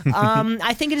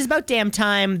 I think it is about damn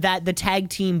time that the tag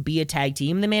team be a tag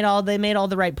team. They made all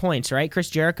the right points, right? Chris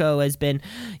Jericho has been,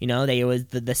 they was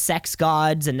the sex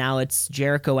gods, and now it's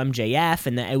Jericho MJF,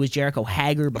 and it was Jericho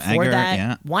Hager before that.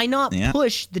 Yeah. Why not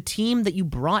push the team that you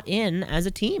brought in as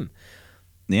a team?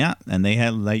 Yeah, and they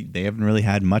haven't really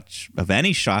had much of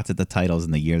any shots at the titles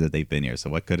in the year that they've been here. So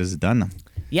what good has it done them?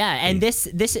 Yeah, and this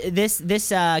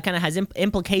kind of has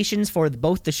implications for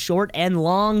both the short and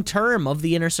long term of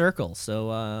the Inner Circle.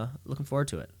 So looking forward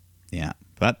to it. Yeah,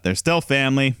 but they're still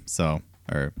family. So,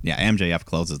 MJF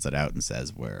closes it out and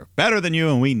says, "We're better than you,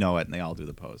 and we know it." And they all do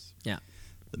the pose. Yeah.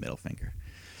 The middle finger.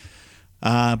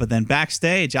 But then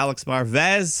backstage, Alex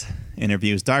Marvez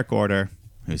interviews Dark Order,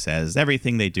 who says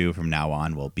everything they do from now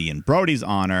on will be in Brody's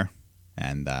honor.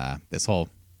 And the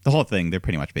whole thing, they're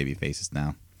pretty much baby faces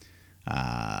now.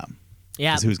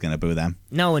 Yeah. 'Cause who's gonna boo them?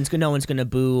 No one's gonna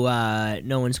boo.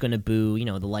 No one's gonna boo.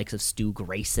 The likes of Stu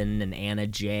Grayson and Anna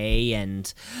Jay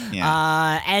and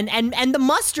the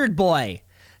Mustard Boy,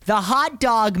 the hot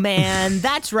dog man.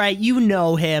 That's right. You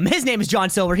know him. His name is John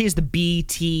Silver. He's the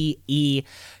BTE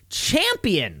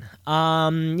champion.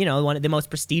 One of the most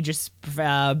prestigious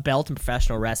belt in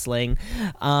professional wrestling.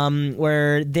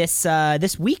 Where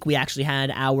this week we actually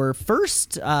had our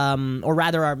first,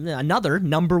 another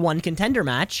number one contender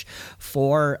match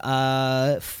for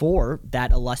that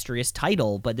illustrious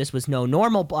title. But this was no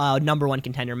normal number one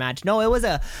contender match. No, it was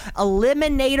a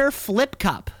Eliminator Flip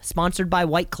Cup sponsored by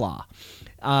White Claw.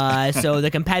 So the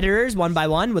competitors one by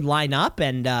one would line up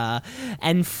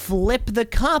and flip the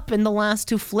cup, and the last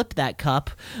to flip that cup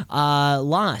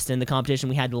lost. In the competition,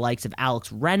 we had the likes of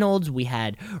Alex Reynolds, we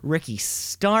had Ricky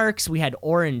Starks, we had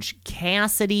Orange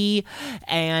Cassidy,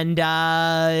 and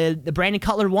Brandon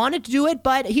Cutler wanted to do it,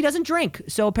 but he doesn't drink,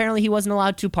 so apparently he wasn't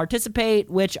allowed to participate,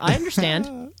 which I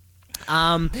understand.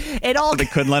 They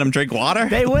couldn't let him drink water.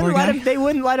 They wouldn't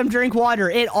let him drink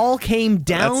water. It all came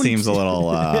down. That seems a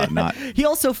little not. He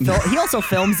also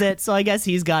films it, so I guess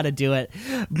he's got to do it.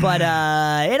 But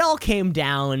it all came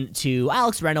down to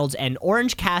Alex Reynolds and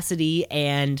Orange Cassidy,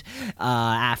 and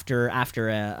after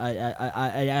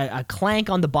a clank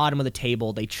on the bottom of the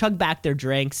table, they chug back their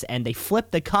drinks and they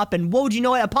flip the cup. And whoa, do you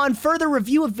know what? Upon further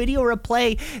review of video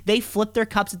replay, they flipped their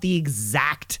cups at the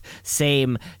exact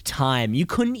same time. You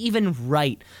couldn't even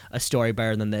write a story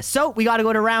better than this. So we got to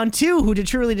go to round 2, who to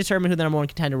truly determine who the number one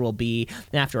contender will be.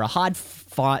 And after a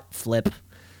hard-fought flip,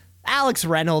 Alex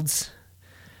Reynolds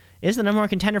is the number one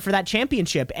contender for that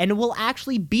championship, and will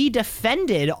actually be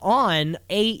defended on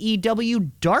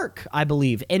AEW Dark, I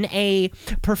believe, in a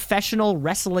professional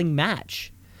wrestling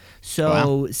match.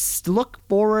 So look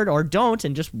forward, or don't,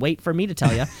 and just wait for me to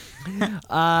tell you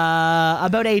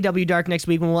about AEW Dark next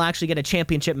week, when we'll actually get a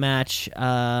championship match.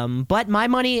 But my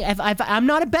money, I'm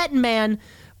not a betting man,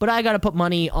 but I got to put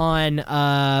money on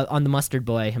the Mustard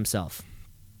Boy himself.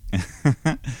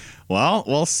 Well,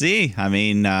 we'll see. I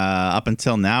mean, up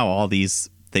until now, all these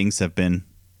things have been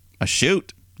a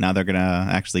shoot. Now they're going to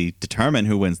actually determine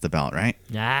who wins the belt, right?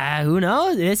 Who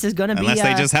knows? This is going to be... Unless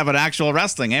they just have an actual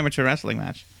amateur wrestling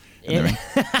match.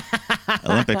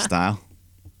 Olympic style.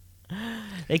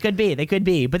 They could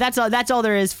be. But that's all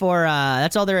there is for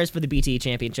the BTE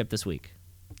Championship this week.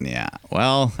 Yeah.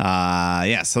 Well,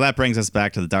 so that brings us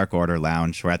back to the Dark Order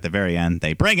Lounge, where at the very end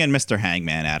they bring in Mr.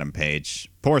 Hangman Adam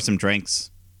Page, pour some drinks,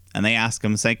 and they ask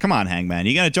him, say, "Come on, Hangman,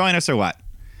 you gonna join us or what?"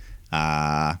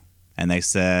 And they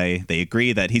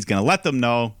agree that he's gonna let them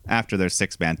know after their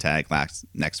 6-man tag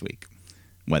next week,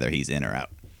 whether he's in or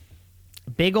out.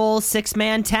 Big ol'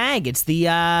 6-man tag. It's the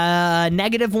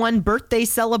 -1 birthday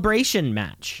celebration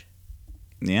match.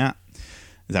 Yeah.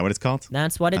 Is that what it's called?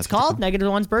 That's what it's called.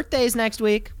 -1's birthday is next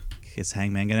week. Is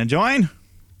Hangman going to join?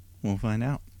 We'll find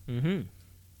out. Mm-hmm.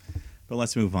 But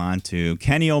let's move on to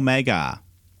Kenny Omega.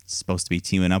 It's supposed to be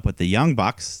teaming up with the Young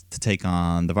Bucks to take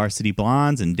on the Varsity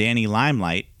Blondes and Danny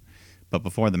Limelight. But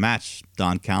before the match,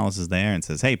 Don Callis is there and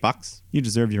says, "Hey, Bucks, you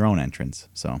deserve your own entrance."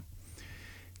 So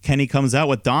Kenny comes out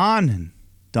with Don, and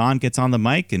Don gets on the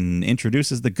mic and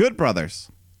introduces the Good Brothers.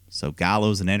 So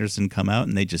Gallows and Anderson come out,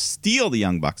 and they just steal the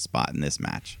Young Bucks spot in this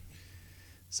match.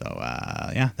 So,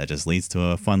 that just leads to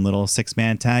a fun little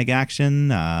 6-man tag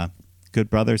action. Good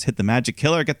Brothers hit the Magic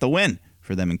Killer, get the win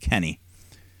for them and Kenny.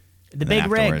 The Big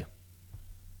Rig.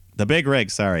 The Big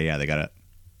Rig, sorry. Yeah, they got it.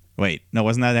 Wait, no,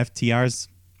 wasn't that FTR's?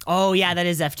 Oh, yeah, that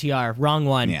is FTR. Wrong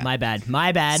one. Yeah. My bad.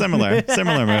 Similar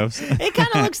moves. It kind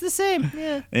of looks the same.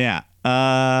 Yeah.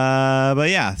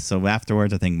 Yeah. So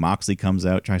afterwards, I think Moxley comes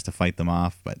out, tries to fight them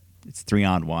off, but it's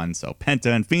 3-on-1. So Penta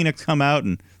and Phoenix come out,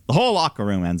 and the whole locker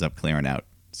room ends up clearing out.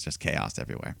 It's just chaos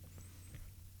everywhere.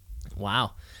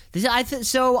 Wow.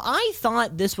 So I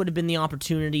thought this would have been the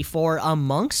opportunity for,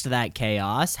 amongst that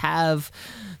chaos, have,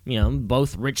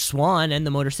 both Rich Swann and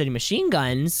the Motor City Machine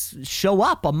Guns show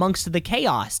up amongst the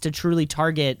chaos to truly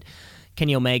target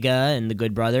Kenny Omega and the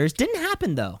Good Brothers. Didn't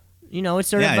happen, though. It's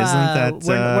sort of... isn't that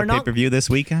we're not, pay-per-view this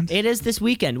weekend? It is this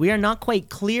weekend. We are not quite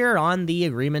clear on the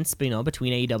agreements,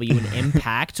 between AEW and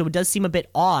Impact, so it does seem a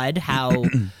bit odd how...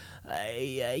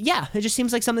 it just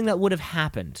seems like something that would have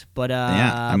happened. But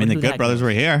I mean, the Good Brothers were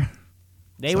here.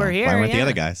 They were here. Why weren't the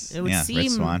other guys? It would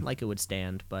seem like it would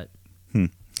stand, but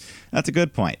That's a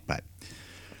good point, but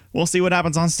we'll see what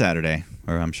happens on Saturday,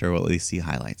 or I'm sure we'll at least see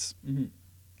highlights. Mm-hmm.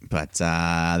 But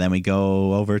then we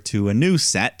go over to a new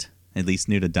set, at least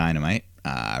new to Dynamite.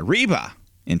 Reba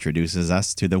introduces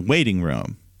us to the waiting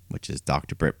room, which is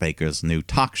Dr. Britt Baker's new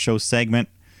talk show segment.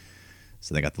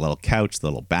 So they got the little couch, the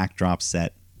little backdrop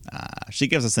set. She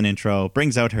gives us an intro,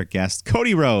 brings out her guest,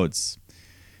 Cody Rhodes.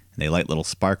 And they light little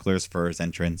sparklers for his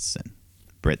entrance. And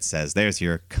Britt says, "There's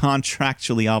your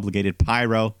contractually obligated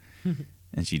pyro."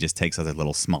 And she just takes other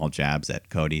little small jabs at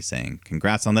Cody, saying,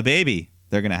 "Congrats on the baby.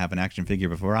 They're going to have an action figure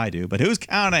before I do, but who's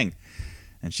counting?"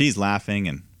 And she's laughing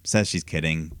and says she's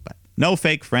kidding, but no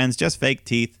fake friends, just fake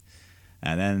teeth.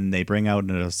 And then they bring out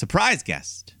a surprise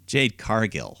guest, Jade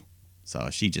Cargill. So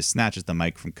she just snatches the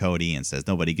mic from Cody and says,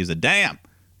 "Nobody gives a damn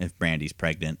if Brandy's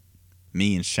pregnant.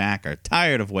 Me and Shaq are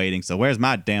tired of waiting, so where's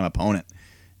my damn opponent?"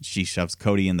 She shoves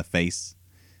Cody in the face.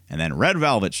 And then Red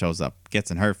Velvet shows up,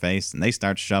 gets in her face, and they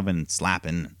start shoving and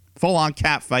slapping. Full-on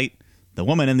cat fight. The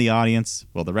woman in the audience,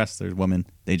 well, the wrestler's woman,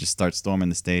 they just start storming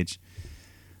the stage.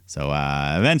 So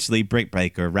eventually, Britt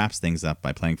Baker wraps things up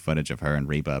by playing footage of her and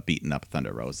Reba beating up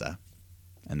Thunder Rosa.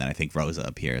 And then I think Rosa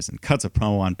appears and cuts a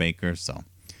promo on Baker, so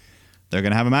they're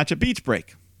going to have a match at Beach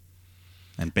Break.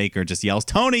 And Baker just yells,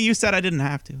 "Tony, you said I didn't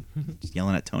have to." Just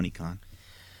yelling at Tony Khan.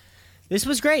 This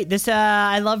was great.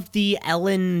 I loved the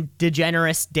Ellen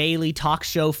DeGeneres daily talk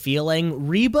show feeling.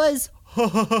 Reba's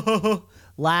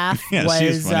laugh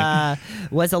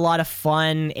was a lot of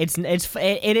fun. It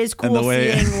is cool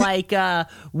seeing like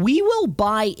we will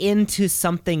buy into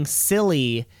something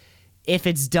silly if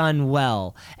it's done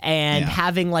well, and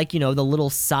having like, you know, the little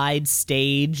side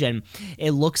stage, and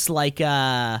it looks like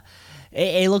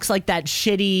it looks like that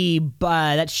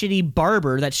shitty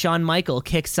barber that Shawn Michael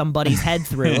kicks somebody's head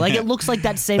through. Like, it looks like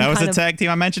that same that was kind the of tag team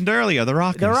I mentioned earlier, the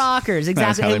Rockers. The Rockers,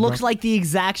 exactly. It looks like the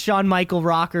exact Shawn Michael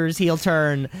Rockers heel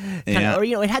turn. Or,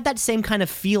 you know, it had that same kind of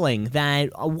feeling that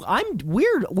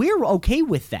we're okay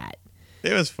with that.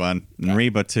 It was fun. And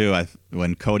Reba, too,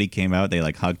 when Cody came out, they,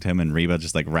 like, hugged him, and Reba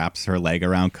just, like, wraps her leg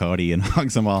around Cody and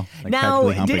hugs him all. Like, now,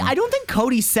 I don't think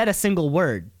Cody said a single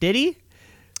word, did he?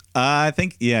 I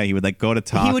think, he would, like, go to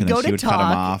talk, and then she would cut him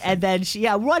off. And then,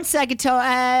 1 second,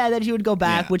 and then she would go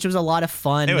back, which was a lot of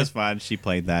fun. It was fun. She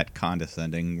played that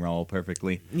condescending role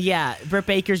perfectly. Yeah, Britt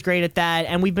Baker's great at that.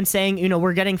 And we've been saying, you know,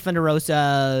 we're getting Thunder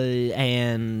Rosa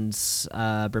and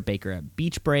Britt Baker at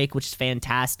Beach Break, which is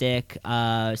fantastic.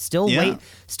 Still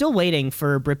waiting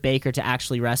for Britt Baker to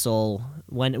actually wrestle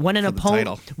when an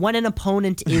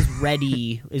opponent is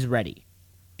ready.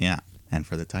 Yeah, and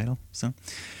for the title, so...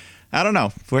 I don't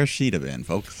know where she'd have been,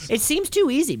 folks. It seems too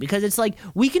easy because it's like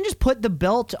we can just put the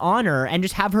belt on her and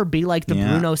just have her be like the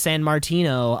Bruno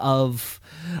Sammartino of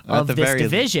this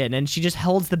division, and she just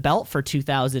holds the belt for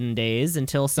 2,000 days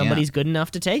until somebody's good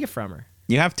enough to take it from her.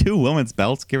 You have 2 women's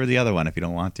belts. Give her the other one if you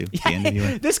don't want to.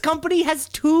 This company has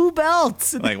 2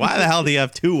 belts. Like, why the hell do you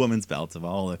have 2 women's belts of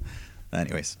all the...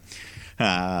 Anyways.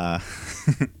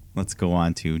 Let's go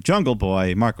on to Jungle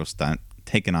Boy, Marco Stunt,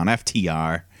 taking on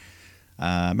FTR.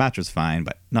 Match was fine,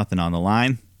 but nothing on the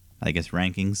line. I guess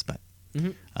rankings, but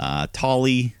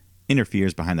Tully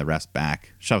interferes behind the ref's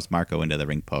back, shoves Marco into the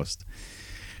ring post.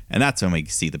 And that's when we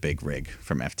see the big rig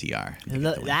from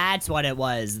FTR. That's what it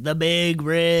was, the big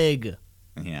rig.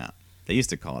 Yeah. They used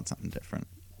to call it something different.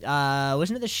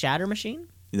 Wasn't it the Shatter Machine?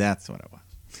 That's what it was.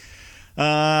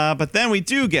 But then we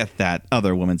do get that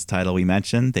other women's title we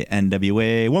mentioned, the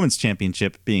NWA Women's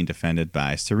Championship being defended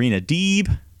by Serena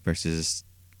Deeb versus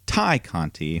Ty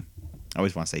Conti. I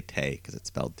always want to say Tay because it's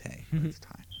spelled Tay. It's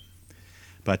Ty.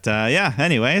 But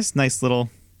anyways, nice little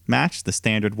match. The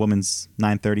standard women's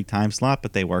 9:30 time slot,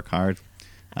 but they work hard.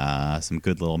 Some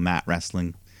good little mat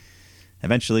wrestling.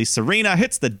 Eventually, Serena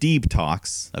hits the Deeb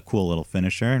Talks, a cool little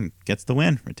finisher, and gets the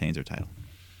win. Retains her title.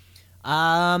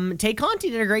 Tay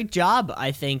Conti did a great job,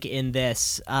 I think, in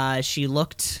this. She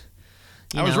looked...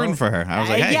 I was rooting for her. I was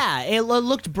like, hey. Yeah, it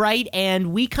looked bright,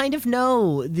 and we kind of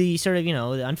know the sort of, you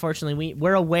know, unfortunately,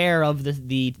 we're aware of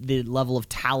the level of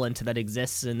talent that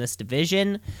exists in this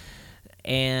division.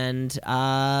 And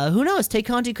who knows? Tay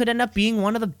Conti could end up being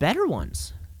one of the better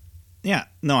ones. Yeah.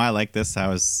 No, I like this. I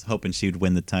was hoping she would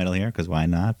win the title here, because why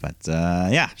not? But,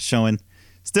 showing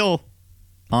still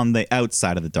on the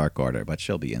outside of the Dark Order, but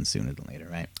she'll be in sooner than later,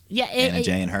 right? Yeah. Anna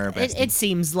Jay and her. It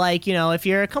seems like, you know, if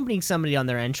you're accompanying somebody on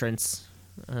their entrance...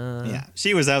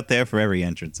 she was out there for every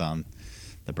entrance on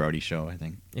the Brody show, I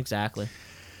think. Exactly.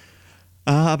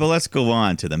 But let's go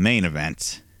on to the main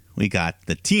event. We got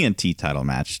the TNT title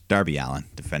match. Darby Allin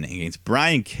defending against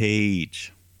Brian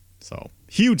Cage. So,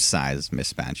 huge size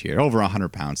mismatch here. Over 100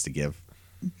 pounds to give.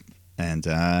 And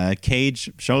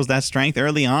Cage shows that strength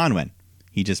early on when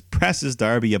he just presses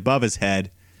Darby above his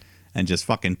head and just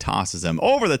fucking tosses him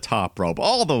over the top rope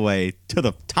all the way to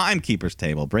the timekeeper's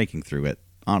table, breaking through it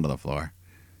onto the floor.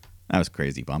 That was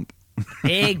crazy bump.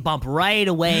 Big bump right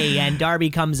away, and Darby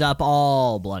comes up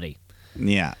all bloody.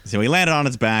 Yeah, so he landed on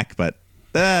his back, but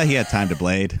he had time to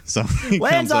blade. So he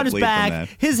lands comes up on his bleed from back, that.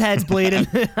 his head's bleeding.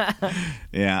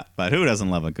 Yeah, but who doesn't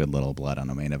love a good little blood on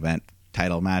a main event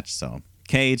title match? So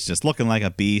Cage just looking like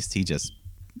a beast.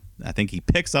 I think he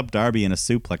picks up Darby in a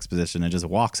suplex position and just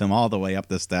walks him all the way up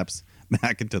the steps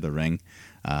back into the ring.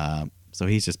 So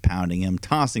he's just pounding him,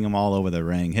 tossing him all over the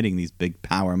ring, hitting these big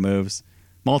power moves,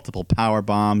 multiple power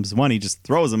bombs. One, he just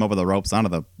throws him over the ropes onto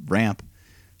the ramp,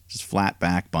 just flat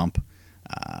back bump.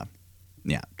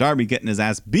 Yeah, Darby getting his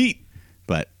ass beat,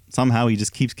 but somehow he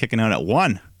just keeps kicking out at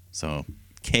 1. So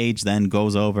Cage then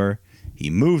goes over.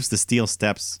 He moves the steel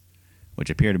steps,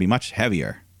 which appear to be much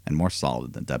heavier and more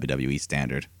solid than WWE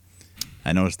standard.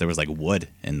 I noticed there was like wood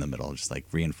in the middle, just like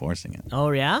reinforcing it. Oh,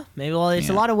 yeah? Maybe, well, it's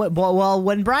a Yeah. lot of wood. Well,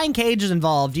 when Brian Cage is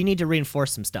involved, you need to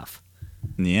reinforce some stuff.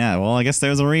 Yeah, well, I guess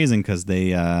there's a reason, because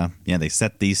they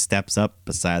set these steps up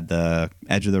beside the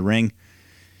edge of the ring.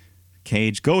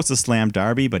 Cage goes to slam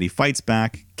Darby, but he fights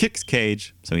back, kicks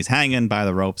Cage, so he's hanging by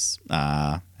the ropes,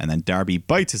 and then Darby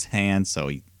bites his hand, so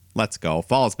he lets go,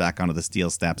 falls back onto the steel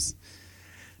steps.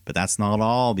 But that's not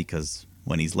all, because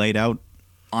when he's laid out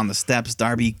on the steps,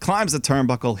 Darby climbs the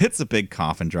turnbuckle, hits a big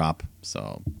coffin drop,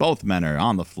 so both men are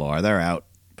on the floor, they're out,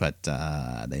 but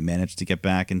they manage to get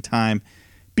back in time,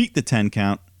 beat the 10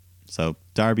 count, so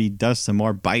Darby does some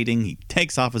more biting, he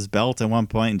takes off his belt at one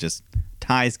point and just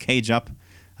ties Cage up,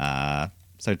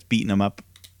 starts beating him up,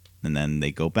 and then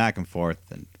they go back and forth,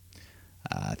 and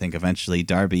I think eventually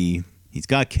Darby, he's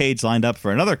got Cage lined up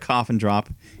for another coffin drop.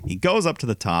 He goes up to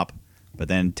the top, but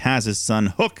then Taz's son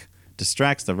Hook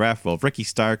distracts the ref while Ricky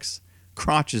Starks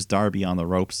crotches Darby on the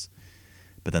ropes,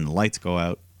 but then the lights go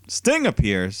out. Sting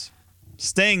appears.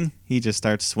 Sting, he just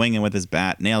starts swinging with his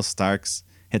bat, nails Starks,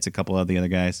 hits a couple of the other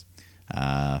guys,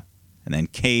 and then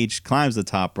Cage climbs the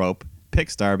top rope,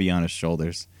 picks Darby on his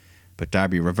shoulders, but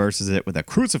Darby reverses it with a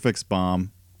crucifix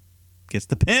bomb, gets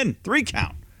the pin, 3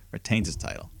 count, retains his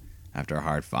title after a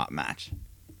hard-fought match.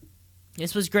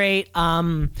 This was great.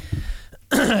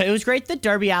 It was great that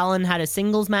Darby Allin had a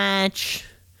singles match.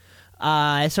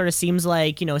 It sort of seems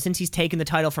like, since he's taken the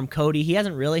title from Cody, he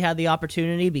hasn't really had the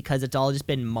opportunity because it's all just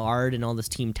been marred in all this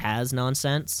Team Taz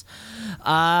nonsense.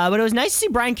 But it was nice to see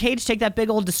Brian Cage take that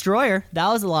big old destroyer. That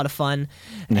was a lot of fun.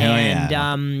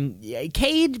 Brian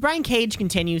Cage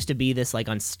continues to be this like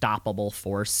unstoppable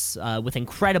force with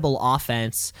incredible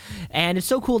offense, and it's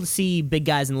so cool to see big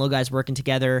guys and little guys working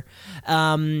together.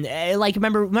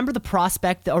 Remember the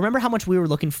prospect, or remember how much we were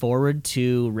looking forward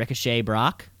to Ricochet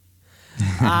Brock?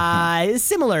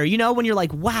 Similar, when you're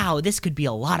like, wow, this could be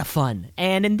a lot of fun.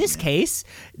 And in this case,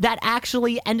 that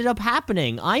actually ended up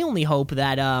happening. I only hope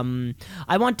that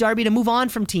I want Darby to move on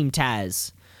from Team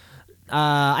Taz.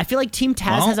 I feel like Team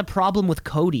Taz has a problem with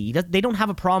Cody. They don't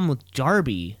have a problem with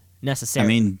Darby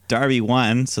necessarily. I mean, Darby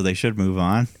won, so they should move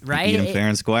on. Right? Beat him fair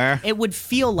and square. It would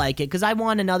feel like it, because I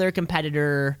want another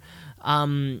competitor.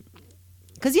 Because,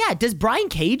 does Brian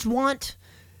Cage want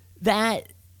that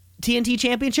TNT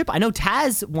championship? I know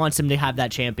Taz wants him to have that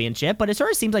championship, but it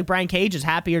sort of seems like Brian Cage is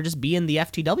happier just being the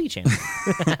FTW champion.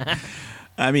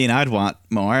 I mean, I'd want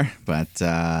more, but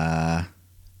I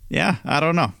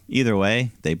don't know. Either way,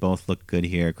 they both look good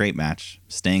here. Great match.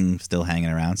 Sting's still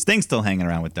hanging around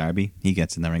with Darby. He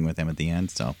gets in the ring with him at the end,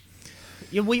 so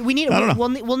Yeah,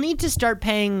 we'll need to start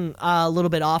paying a little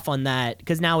bit off on that,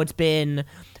 because now it's been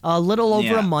a little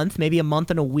over a month, maybe a month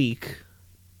and a week.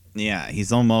 Yeah,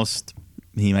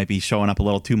 he might be showing up a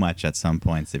little too much at some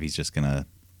points if he's just gonna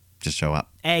show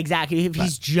up. Exactly, if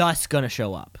he's just gonna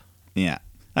show up. Yeah,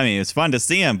 I mean, it's fun to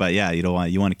see him, but yeah, you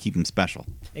want to keep him special.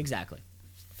 Exactly.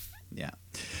 Yeah,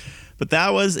 but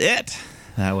that was it.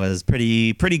 That was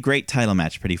pretty great title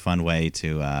match. Pretty fun way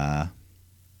to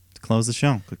close the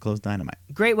show. Could close Dynamite.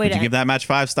 Great way to give that match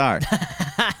 5 stars.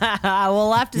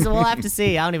 We'll have to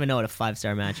see. I don't even know what a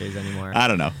 5-star match is anymore. I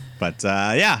don't know, but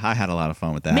I had a lot of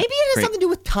fun with that. Maybe it has something to do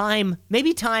with time.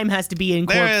 Maybe time has to be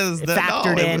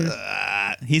factored in.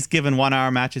 He's given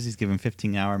 1-hour matches. He's given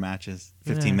 15-hour matches,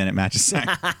 15-minute matches. Sorry.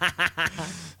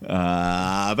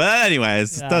 But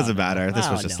anyways, doesn't matter. This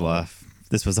was just love.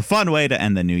 This was a fun way to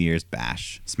end the New Year's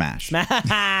smash.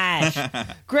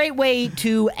 Great way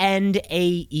to end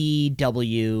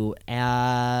AEW.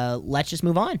 Let's just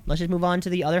move on. Let's just move on to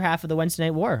the other half of the Wednesday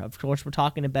Night War. Of course, we're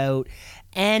talking about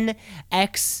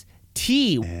NXT.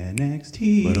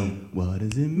 NXT. What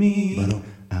does it mean?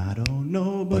 I don't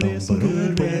know, but it's some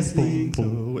good wrestling. So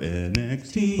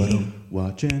NXT,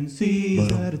 watch and see.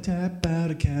 Gotta tap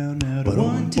out a count out of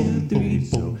 1, 2, 3.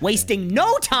 So Wasting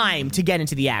no time to get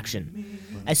into the action.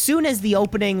 As soon as the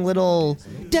opening little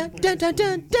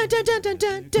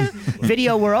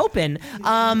video were open,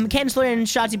 Candice LeRae and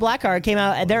Shotzi Blackheart came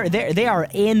out. They are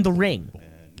in the ring,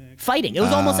 fighting. It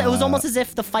was almost as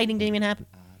if the fighting didn't even happen.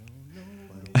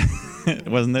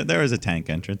 Wasn't there? There was a tank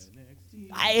entrance.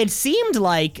 It seemed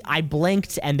like I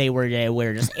blinked and they were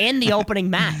just in the opening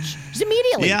match just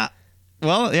immediately. Yeah.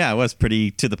 Well, yeah, it was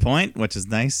pretty to the point, which is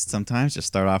nice sometimes. Just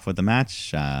start off with the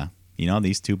match.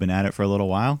 These two been at it for a little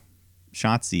while.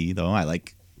 Shotzi, though,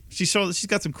 she's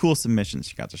got some cool submissions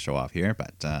she got to show off here.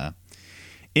 But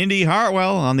Indy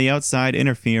Hartwell on the outside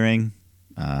interfering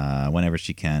whenever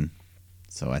she can.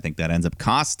 So I think that ends up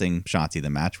costing Shotzi the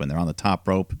match when they're on the top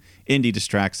rope. Indy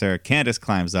distracts her. Candice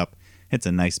climbs up. Hits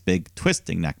a nice big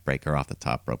twisting neck breaker off the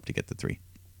top rope to get the 3.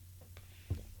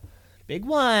 Big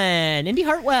one. Indy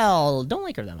Hartwell. Don't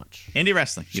like her that much. Indie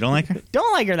wrestling. You don't like her?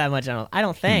 Don't like her that much. I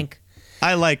don't think.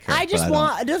 I like her.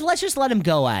 Let's just let him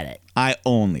go at it. I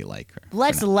only like her.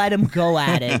 Let's let him go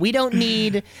at it. We don't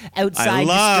need outside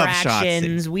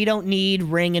distractions. Shotzi. We don't need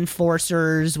ring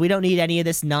enforcers. We don't need any of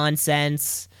this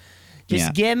nonsense.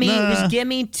 Just give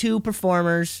me 2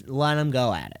 performers. Let them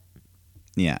go at it.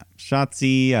 Yeah,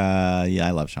 Shotzi.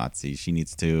 I love Shotzi.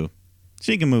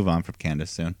 She can move on from Candice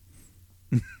soon.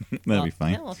 That'll be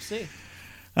fine. Yeah, we'll see.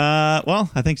 Well,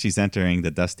 I think she's entering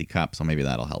the Dusty Cup, so maybe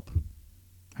that'll help.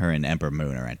 Her and Ember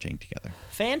Moon are entering together.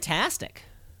 Fantastic.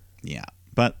 Yeah,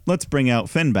 but let's bring out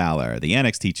Finn Balor, the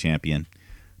NXT champion.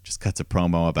 Just cuts a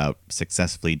promo about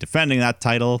successfully defending that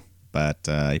title, but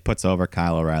he puts over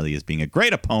Kyle O'Reilly as being a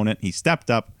great opponent. He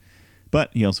stepped up,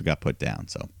 but he also got put down,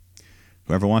 so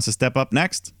whoever wants to step up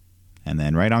next. And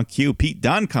then right on cue, Pete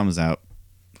Dunne comes out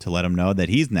to let him know that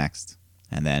he's next.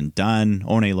 And then Dunne,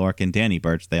 One Lorcan, Danny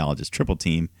Burch, they all just triple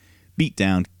team, beat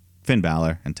down Finn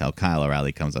Balor until Kyle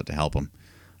O'Reilly comes out to help him,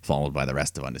 followed by the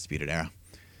rest of Undisputed Era.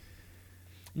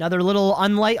 Another little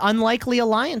unlikely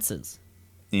alliances.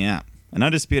 Yeah. An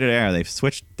Undisputed Era, they've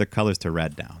switched their colors to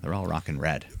red now. They're all rocking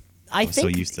red. I'm so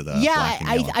used to the black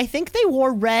and yellow. I think they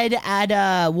wore red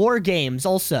at War Games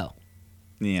also.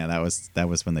 Yeah, that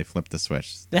was when they flipped the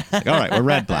switch. Like, all right, we're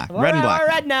red, black. Red and black. We're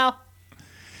red now.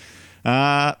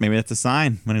 Maybe that's a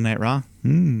sign. Monday Night Raw.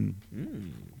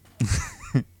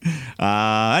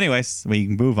 Anyways, we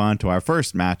move on to our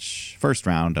first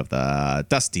round of the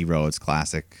Dusty Rhodes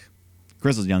Classic.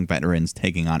 Grizzled Young Veterans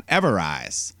taking on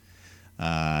Ever-Rise.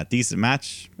 Decent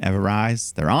match.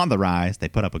 Ever-Rise, they're on the rise. They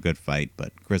put up a good fight,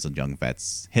 but Grizzled Young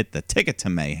Vets hit the ticket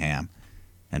to mayhem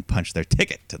and punched their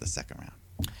ticket to the second round.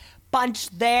 Punch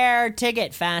their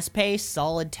ticket. Fast-paced,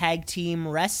 solid tag team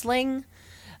wrestling.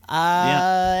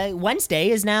 Wednesday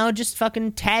is now just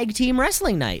fucking tag team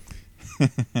wrestling night.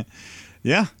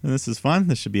 Yeah, this is fun.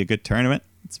 This should be a good tournament.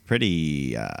 It's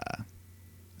pretty.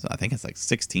 So I think it's like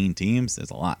 16 teams.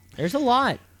 There's a lot. There's a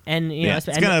lot, and you know, it's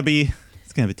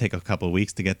gonna take a couple of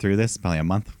weeks to get through this. Probably a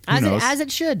month. Who knows? As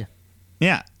it should.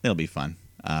 Yeah, it'll be fun.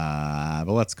 But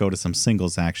let's go to some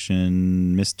singles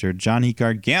action. Mr. Johnny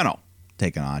Gargano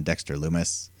taking on Dexter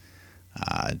Lumis.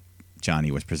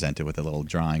 Johnny was presented with a little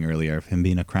drawing earlier of him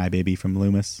being a crybaby from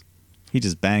Lumis. He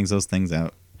just bangs those things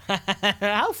out.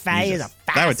 How fast is a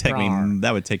fast that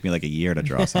would take me like a year to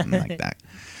draw something like that.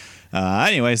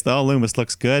 Anyways, though, Lumis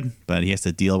looks good, but he has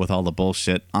to deal with all the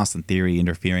bullshit. Austin Theory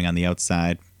interfering on the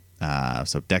outside.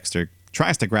 So Dexter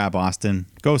tries to grab Austin,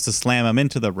 goes to slam him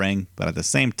into the ring, but at the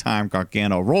same time,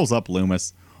 Gargano rolls up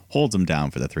Lumis, holds him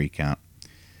down for the 3 count.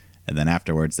 And then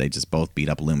afterwards, they just both beat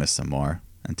up Lumis some more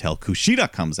until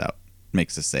Kushida comes out,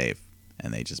 makes a save,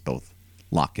 and they just both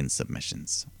lock in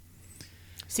submissions.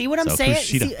 See what I'm saying?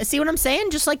 See what I'm saying?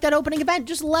 Just like that opening event,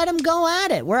 just let them go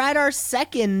at it. We're at our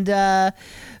second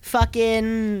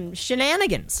fucking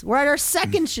shenanigans. We're at our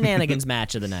second shenanigans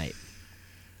match of the night.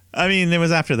 I mean, it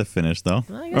was after the finish, though.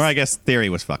 I guess Theory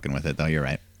was fucking with it, though. You're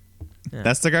right. Yeah.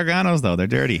 That's the Garganos, though. They're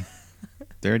dirty.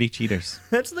 Dirty cheaters.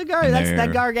 That's the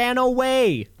Gargano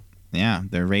way. Yeah,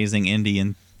 they're raising Indy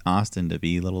and Austin to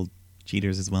be little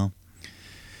cheaters as well.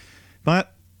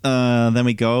 But then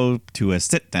we go to a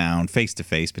sit-down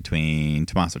face-to-face between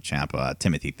Tommaso Ciampa,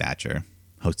 Timothy Thatcher,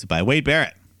 hosted by Wade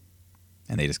Barrett.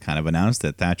 And they just kind of announced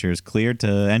that Thatcher is cleared to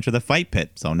enter the fight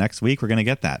pit. So next week, we're going to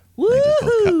get that. Woo-hoo! They just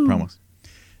both cut promos.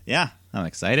 Yeah, I'm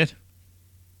excited.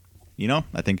 You know,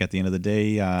 I think at the end of the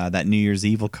day, that New Year's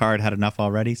Evil card had enough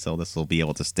already, so this will be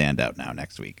able to stand out now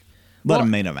next week. Let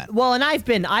them main event. Well, and I've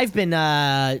been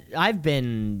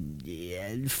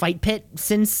fight pit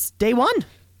since day one.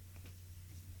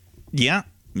 Yeah,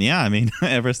 Yeah, I mean,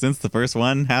 ever since the first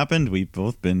one happened, we've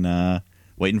both been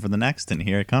waiting for the next, and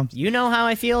here it comes. You know how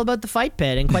I feel about the Fight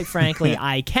Pit, and quite frankly,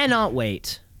 I cannot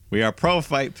wait. We are pro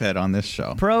Fight Pit on this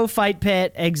show. Pro Fight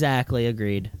Pit, exactly,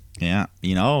 agreed. Yeah,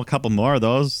 a couple more of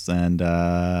those, and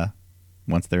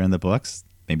once they're in the books,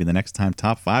 maybe the next time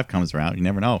Top 5 comes around, you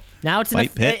never know. Now it's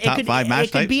Fight Pit, Top 5 match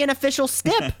It could be an official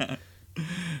stip.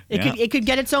 It could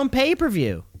get its own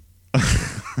pay-per-view.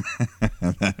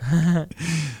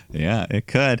 Yeah, it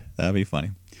could. That'd be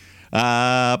funny.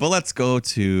 But let's go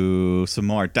to some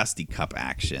more Dusty Cup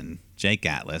action. Jake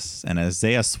Atlas and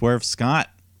Isaiah Swerve Scott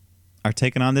are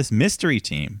taking on this mystery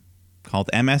team called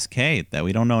MSK that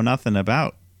we don't know nothing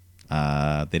about.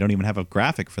 They don't even have a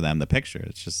graphic for them, the picture.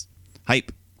 It's just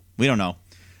hype. We don't know.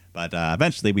 But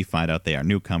eventually we find out they are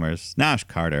newcomers, Nash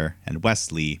Carter and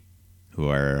Wesley, who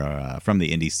are from the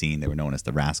indie scene. They were known as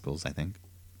the Rascals, I think.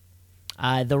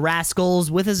 The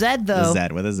Rascals with a Z, though.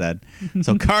 With a Z.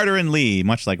 So Carter and Lee,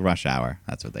 much like Rush Hour.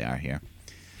 That's what they are here.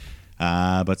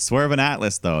 But Swerve and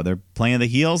Atlas, though, they're playing the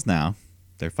heels now.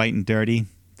 They're fighting dirty.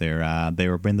 They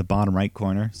were in the bottom right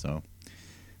corner, so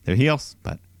they're heels.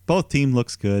 But both team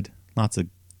looks good. Lots of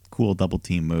cool double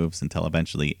team moves until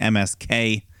eventually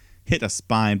MSK hit a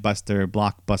spine buster,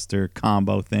 blockbuster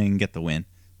combo thing, get the win.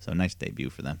 So nice debut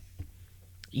for them.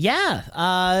 Yeah,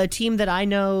 a team that I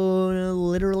know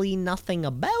literally nothing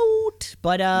about,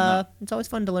 but it's always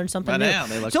fun to learn something new. Yeah,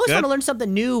 they look it's always good. fun to learn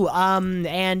something new, and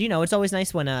it's always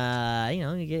nice when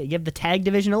you give the tag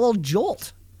division a little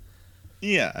jolt.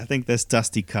 Yeah, I think this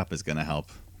Dusty Cup is going to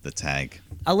help the tag.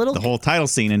 The whole title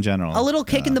scene in general. A little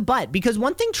kick in the butt, because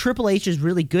one thing Triple H is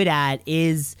really good at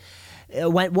is it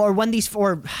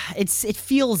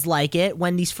feels like it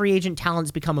when these free agent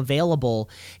talents become available.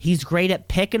 He's great at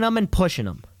picking them and pushing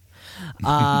them.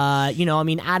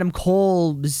 Adam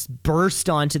Cole burst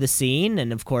onto the scene,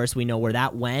 and of course we know where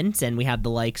that went, and we have the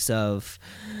likes of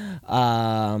what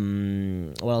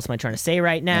else am I trying to say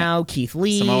right now? Yeah. Keith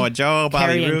Lee, Samoa Joe,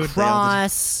 Bobby Karrion Roode,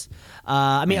 Kross.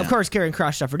 Of course Karrion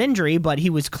Kross suffered injury, but he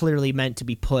was clearly meant to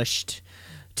be pushed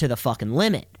to the fucking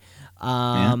limit.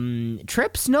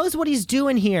 Trips knows what he's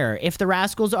doing here. If the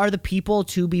Rascals are the people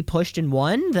to be pushed and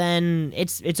won, then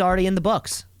it's already in the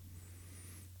books.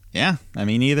 Yeah, I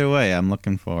mean, either way, I'm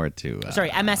looking forward to.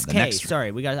 MSK. Sorry,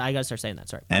 I gotta start saying that.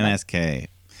 Sorry, MSK.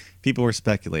 People were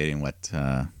speculating what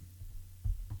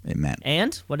it meant.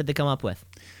 And what did they come up with?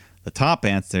 The top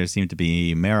answer seemed to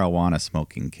be marijuana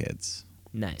smoking kids.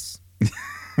 Nice.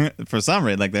 For some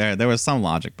reason, there was some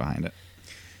logic behind it.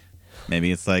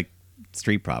 Maybe it's like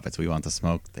Street Profits. We want to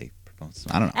smoke. I don't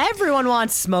know. Everyone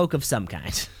wants smoke of some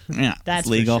kind. Yeah, that's it's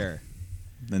legal for sure.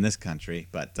 In this country.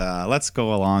 But let's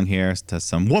go along here to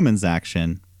some women's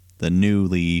action. The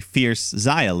newly fierce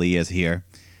Xia Li is here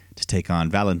to take on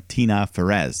Valentina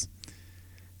Perez.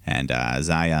 And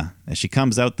Xia, as she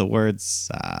comes out, the words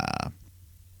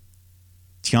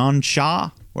Tian Sha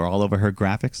were all over her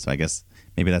graphics. So I guess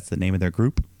maybe that's the name of their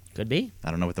group. Could be.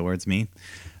 I don't know what the words mean.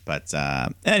 But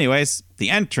anyways, the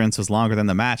entrance was longer than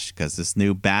the match because this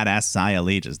new badass Xia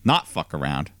Li does not fuck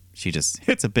around. She just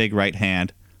hits a big right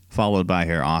hand, followed by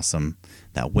her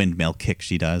that windmill kick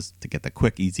she does to get the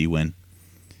quick, easy win.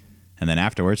 And then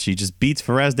afterwards, she just beats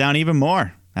Perez down even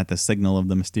more at the signal of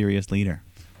the mysterious leader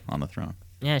on the throne.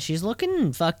 Yeah, she's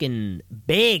looking fucking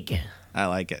big. I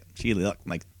like it.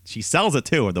 She sells it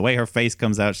too. The way her face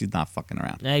comes out, she's not fucking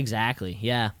around. Exactly,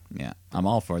 yeah. Yeah, I'm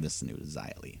all for this new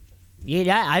Xia Li.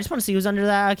 Yeah, I just want to see who's under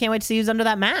that. I can't wait to see who's under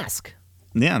that mask.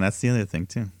 Yeah, that's the other thing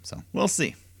too. So we'll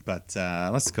see. But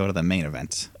let's go to the main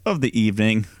event of the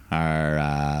evening.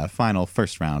 Our final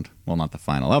first round. Well, not the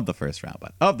final of the first round,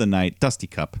 but of the night, Dusty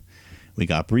Cup. We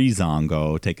got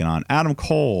Breezango taking on Adam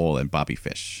Cole and Bobby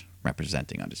Fish,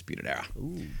 representing Undisputed Era.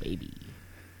 Ooh, baby.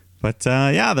 But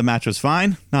the match was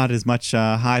fine. Not as much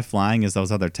high flying as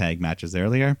those other tag matches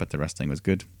earlier, but the wrestling was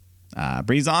good.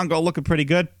 Breezango looking pretty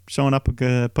good, put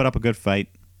up a good fight.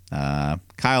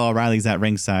 Kyle O'Reilly's at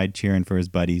ringside cheering for his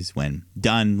buddies when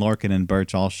Dunn, Lorcan, and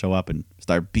Birch all show up and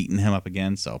start beating him up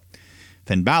again. So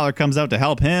Finn Balor comes out to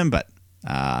help him, but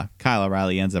Kyle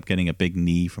O'Reilly ends up getting a big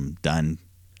knee from Dunn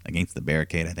against the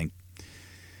barricade, I think.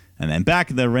 And then back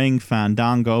in the ring,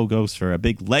 Fandango goes for a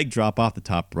big leg drop off the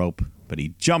top rope, but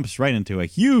he jumps right into a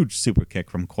huge super kick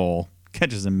from Cole,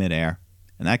 catches him midair,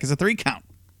 and that gets a 3 count.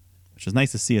 Which is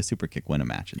nice to see a super kick win a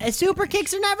match. Super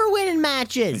kicks are never winning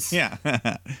matches. Yeah.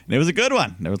 And it was a good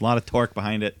one. There was a lot of torque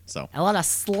behind it. So a lot of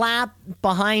slap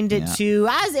behind it, too.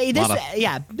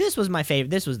 This was my favorite.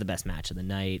 This was the best match of the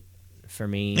night for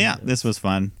me. Yeah, this was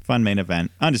fun. Fun main event.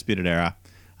 Undisputed Era.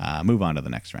 Move on to the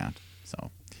next round.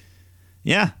 So,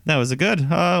 Yeah, that was a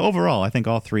good. Overall, I think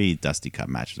all 3 Dusty Cup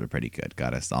matches were pretty good.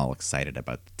 Got us all excited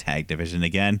about the tag division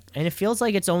again. And it feels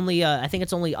like it's only, I think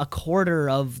it's only a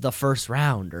quarter of the first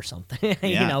round or something.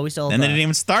 Yeah. We still have, and they didn't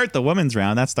even start the women's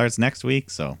round. That starts next week.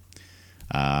 So,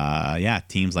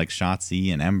 teams like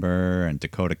Shotzi and Ember and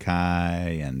Dakota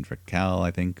Kai and Raquel, I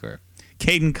think, or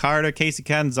Caden Carter, Casey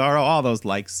Catanzaro, all those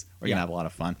likes. We're going to have a lot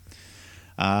of fun.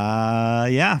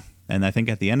 And I think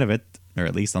at the end of it, or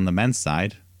at least on the men's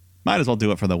side, might as well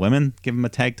do it for the women. Give them a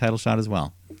tag title shot as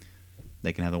well.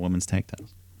 They can have the women's tag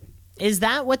titles. Is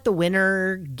that what the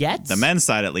winner gets? The men's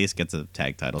side at least gets a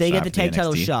tag title shot. They get the tag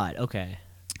title NXT. shot. Okay.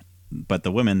 But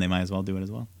the women, they might as well do it as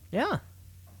well. Yeah.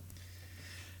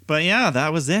 But yeah,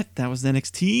 that was it. That was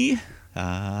NXT.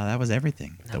 That was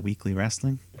everything. The weekly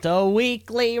wrestling. The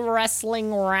weekly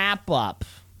wrestling wrap up.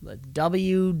 The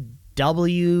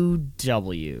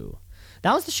WWW.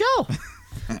 That was the show.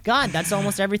 God, that's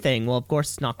almost everything. Well, of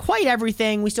course, it's not quite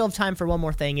everything. We still have time for one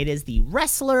more thing. It is the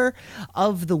Wrestler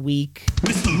of the Week.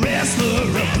 It's the wrestler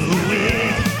of the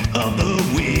week, of the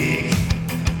week.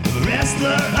 The wrestler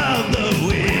of the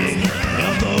week,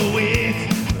 of the week,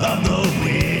 of the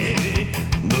week.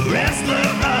 The wrestler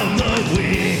of the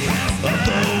week, of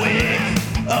the week,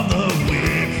 of the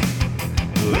week.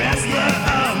 The wrestler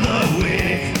of the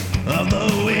week, of the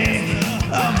week,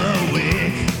 of the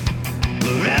week.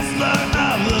 The wrestler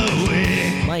of the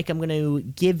week. Mike, I'm going to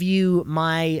give you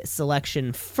my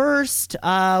selection first.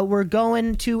 We're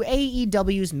going to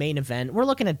AEW's main event. We're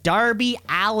looking at Darby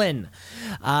Allin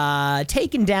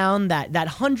taking down that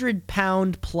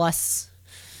 100-pound plus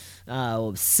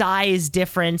size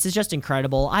difference is just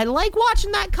incredible. I like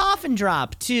watching that coffin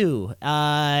drop too.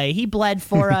 He bled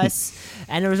for us,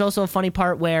 and there was also a funny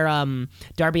part where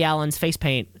Darby Allin's face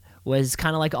paint was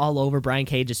kind of like all over Brian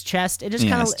Cage's chest. It just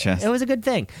kind of, it was a good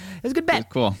thing. It was a good bit.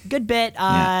 Cool. Good bit.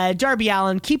 Darby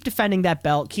Allin, keep defending that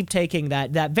belt. Keep taking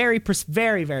that very,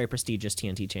 very prestigious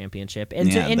TNT championship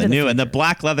into the new future. and the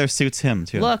black leather suits him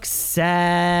too. Looks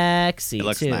sexy. It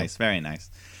looks too. nice, very nice.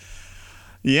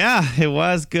 Yeah, it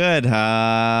was good.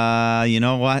 You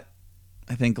know what?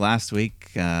 I think last week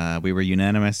we were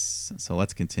unanimous, so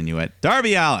let's continue it.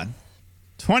 Darby Allin,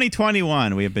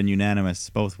 2021. We have been unanimous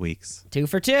both weeks. 2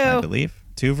 for 2. I believe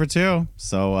 2 for 2.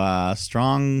 So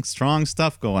strong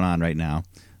stuff going on right now.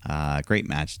 Great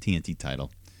match, TNT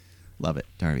title. Love it,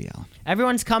 Darby Allin.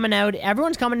 Everyone's coming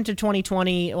into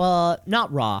 2020. Well,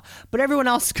 not Raw, but everyone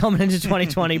else is coming into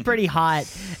 2020 pretty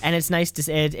hot, and it's nice to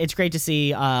see. It's great to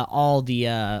see all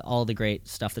the great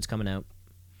stuff that's coming out.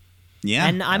 Yeah,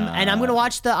 And I'm gonna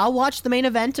I'll watch the main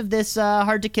event of this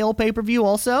Hard to Kill pay-per-view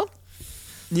also.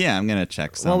 Yeah, I'm gonna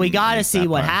check some. Well, we gotta like see that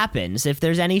what part. happens if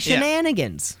there's any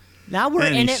shenanigans. Now we're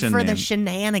in it for the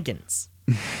shenanigans.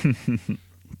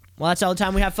 Well, that's all the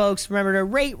time we have, folks. Remember to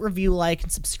rate, review, like,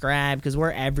 and subscribe because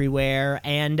we're everywhere.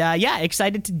 And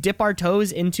excited to dip our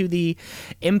toes into the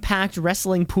Impact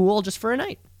Wrestling pool just for a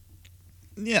night.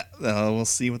 Yeah, we'll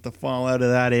see what the fallout of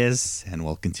that is, and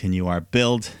we'll continue our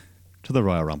build to the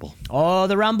Royal Rumble. Oh,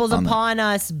 the Rumble's upon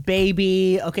us,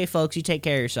 baby. Okay, folks, you take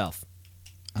care of yourself.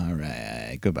 All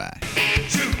right, goodbye.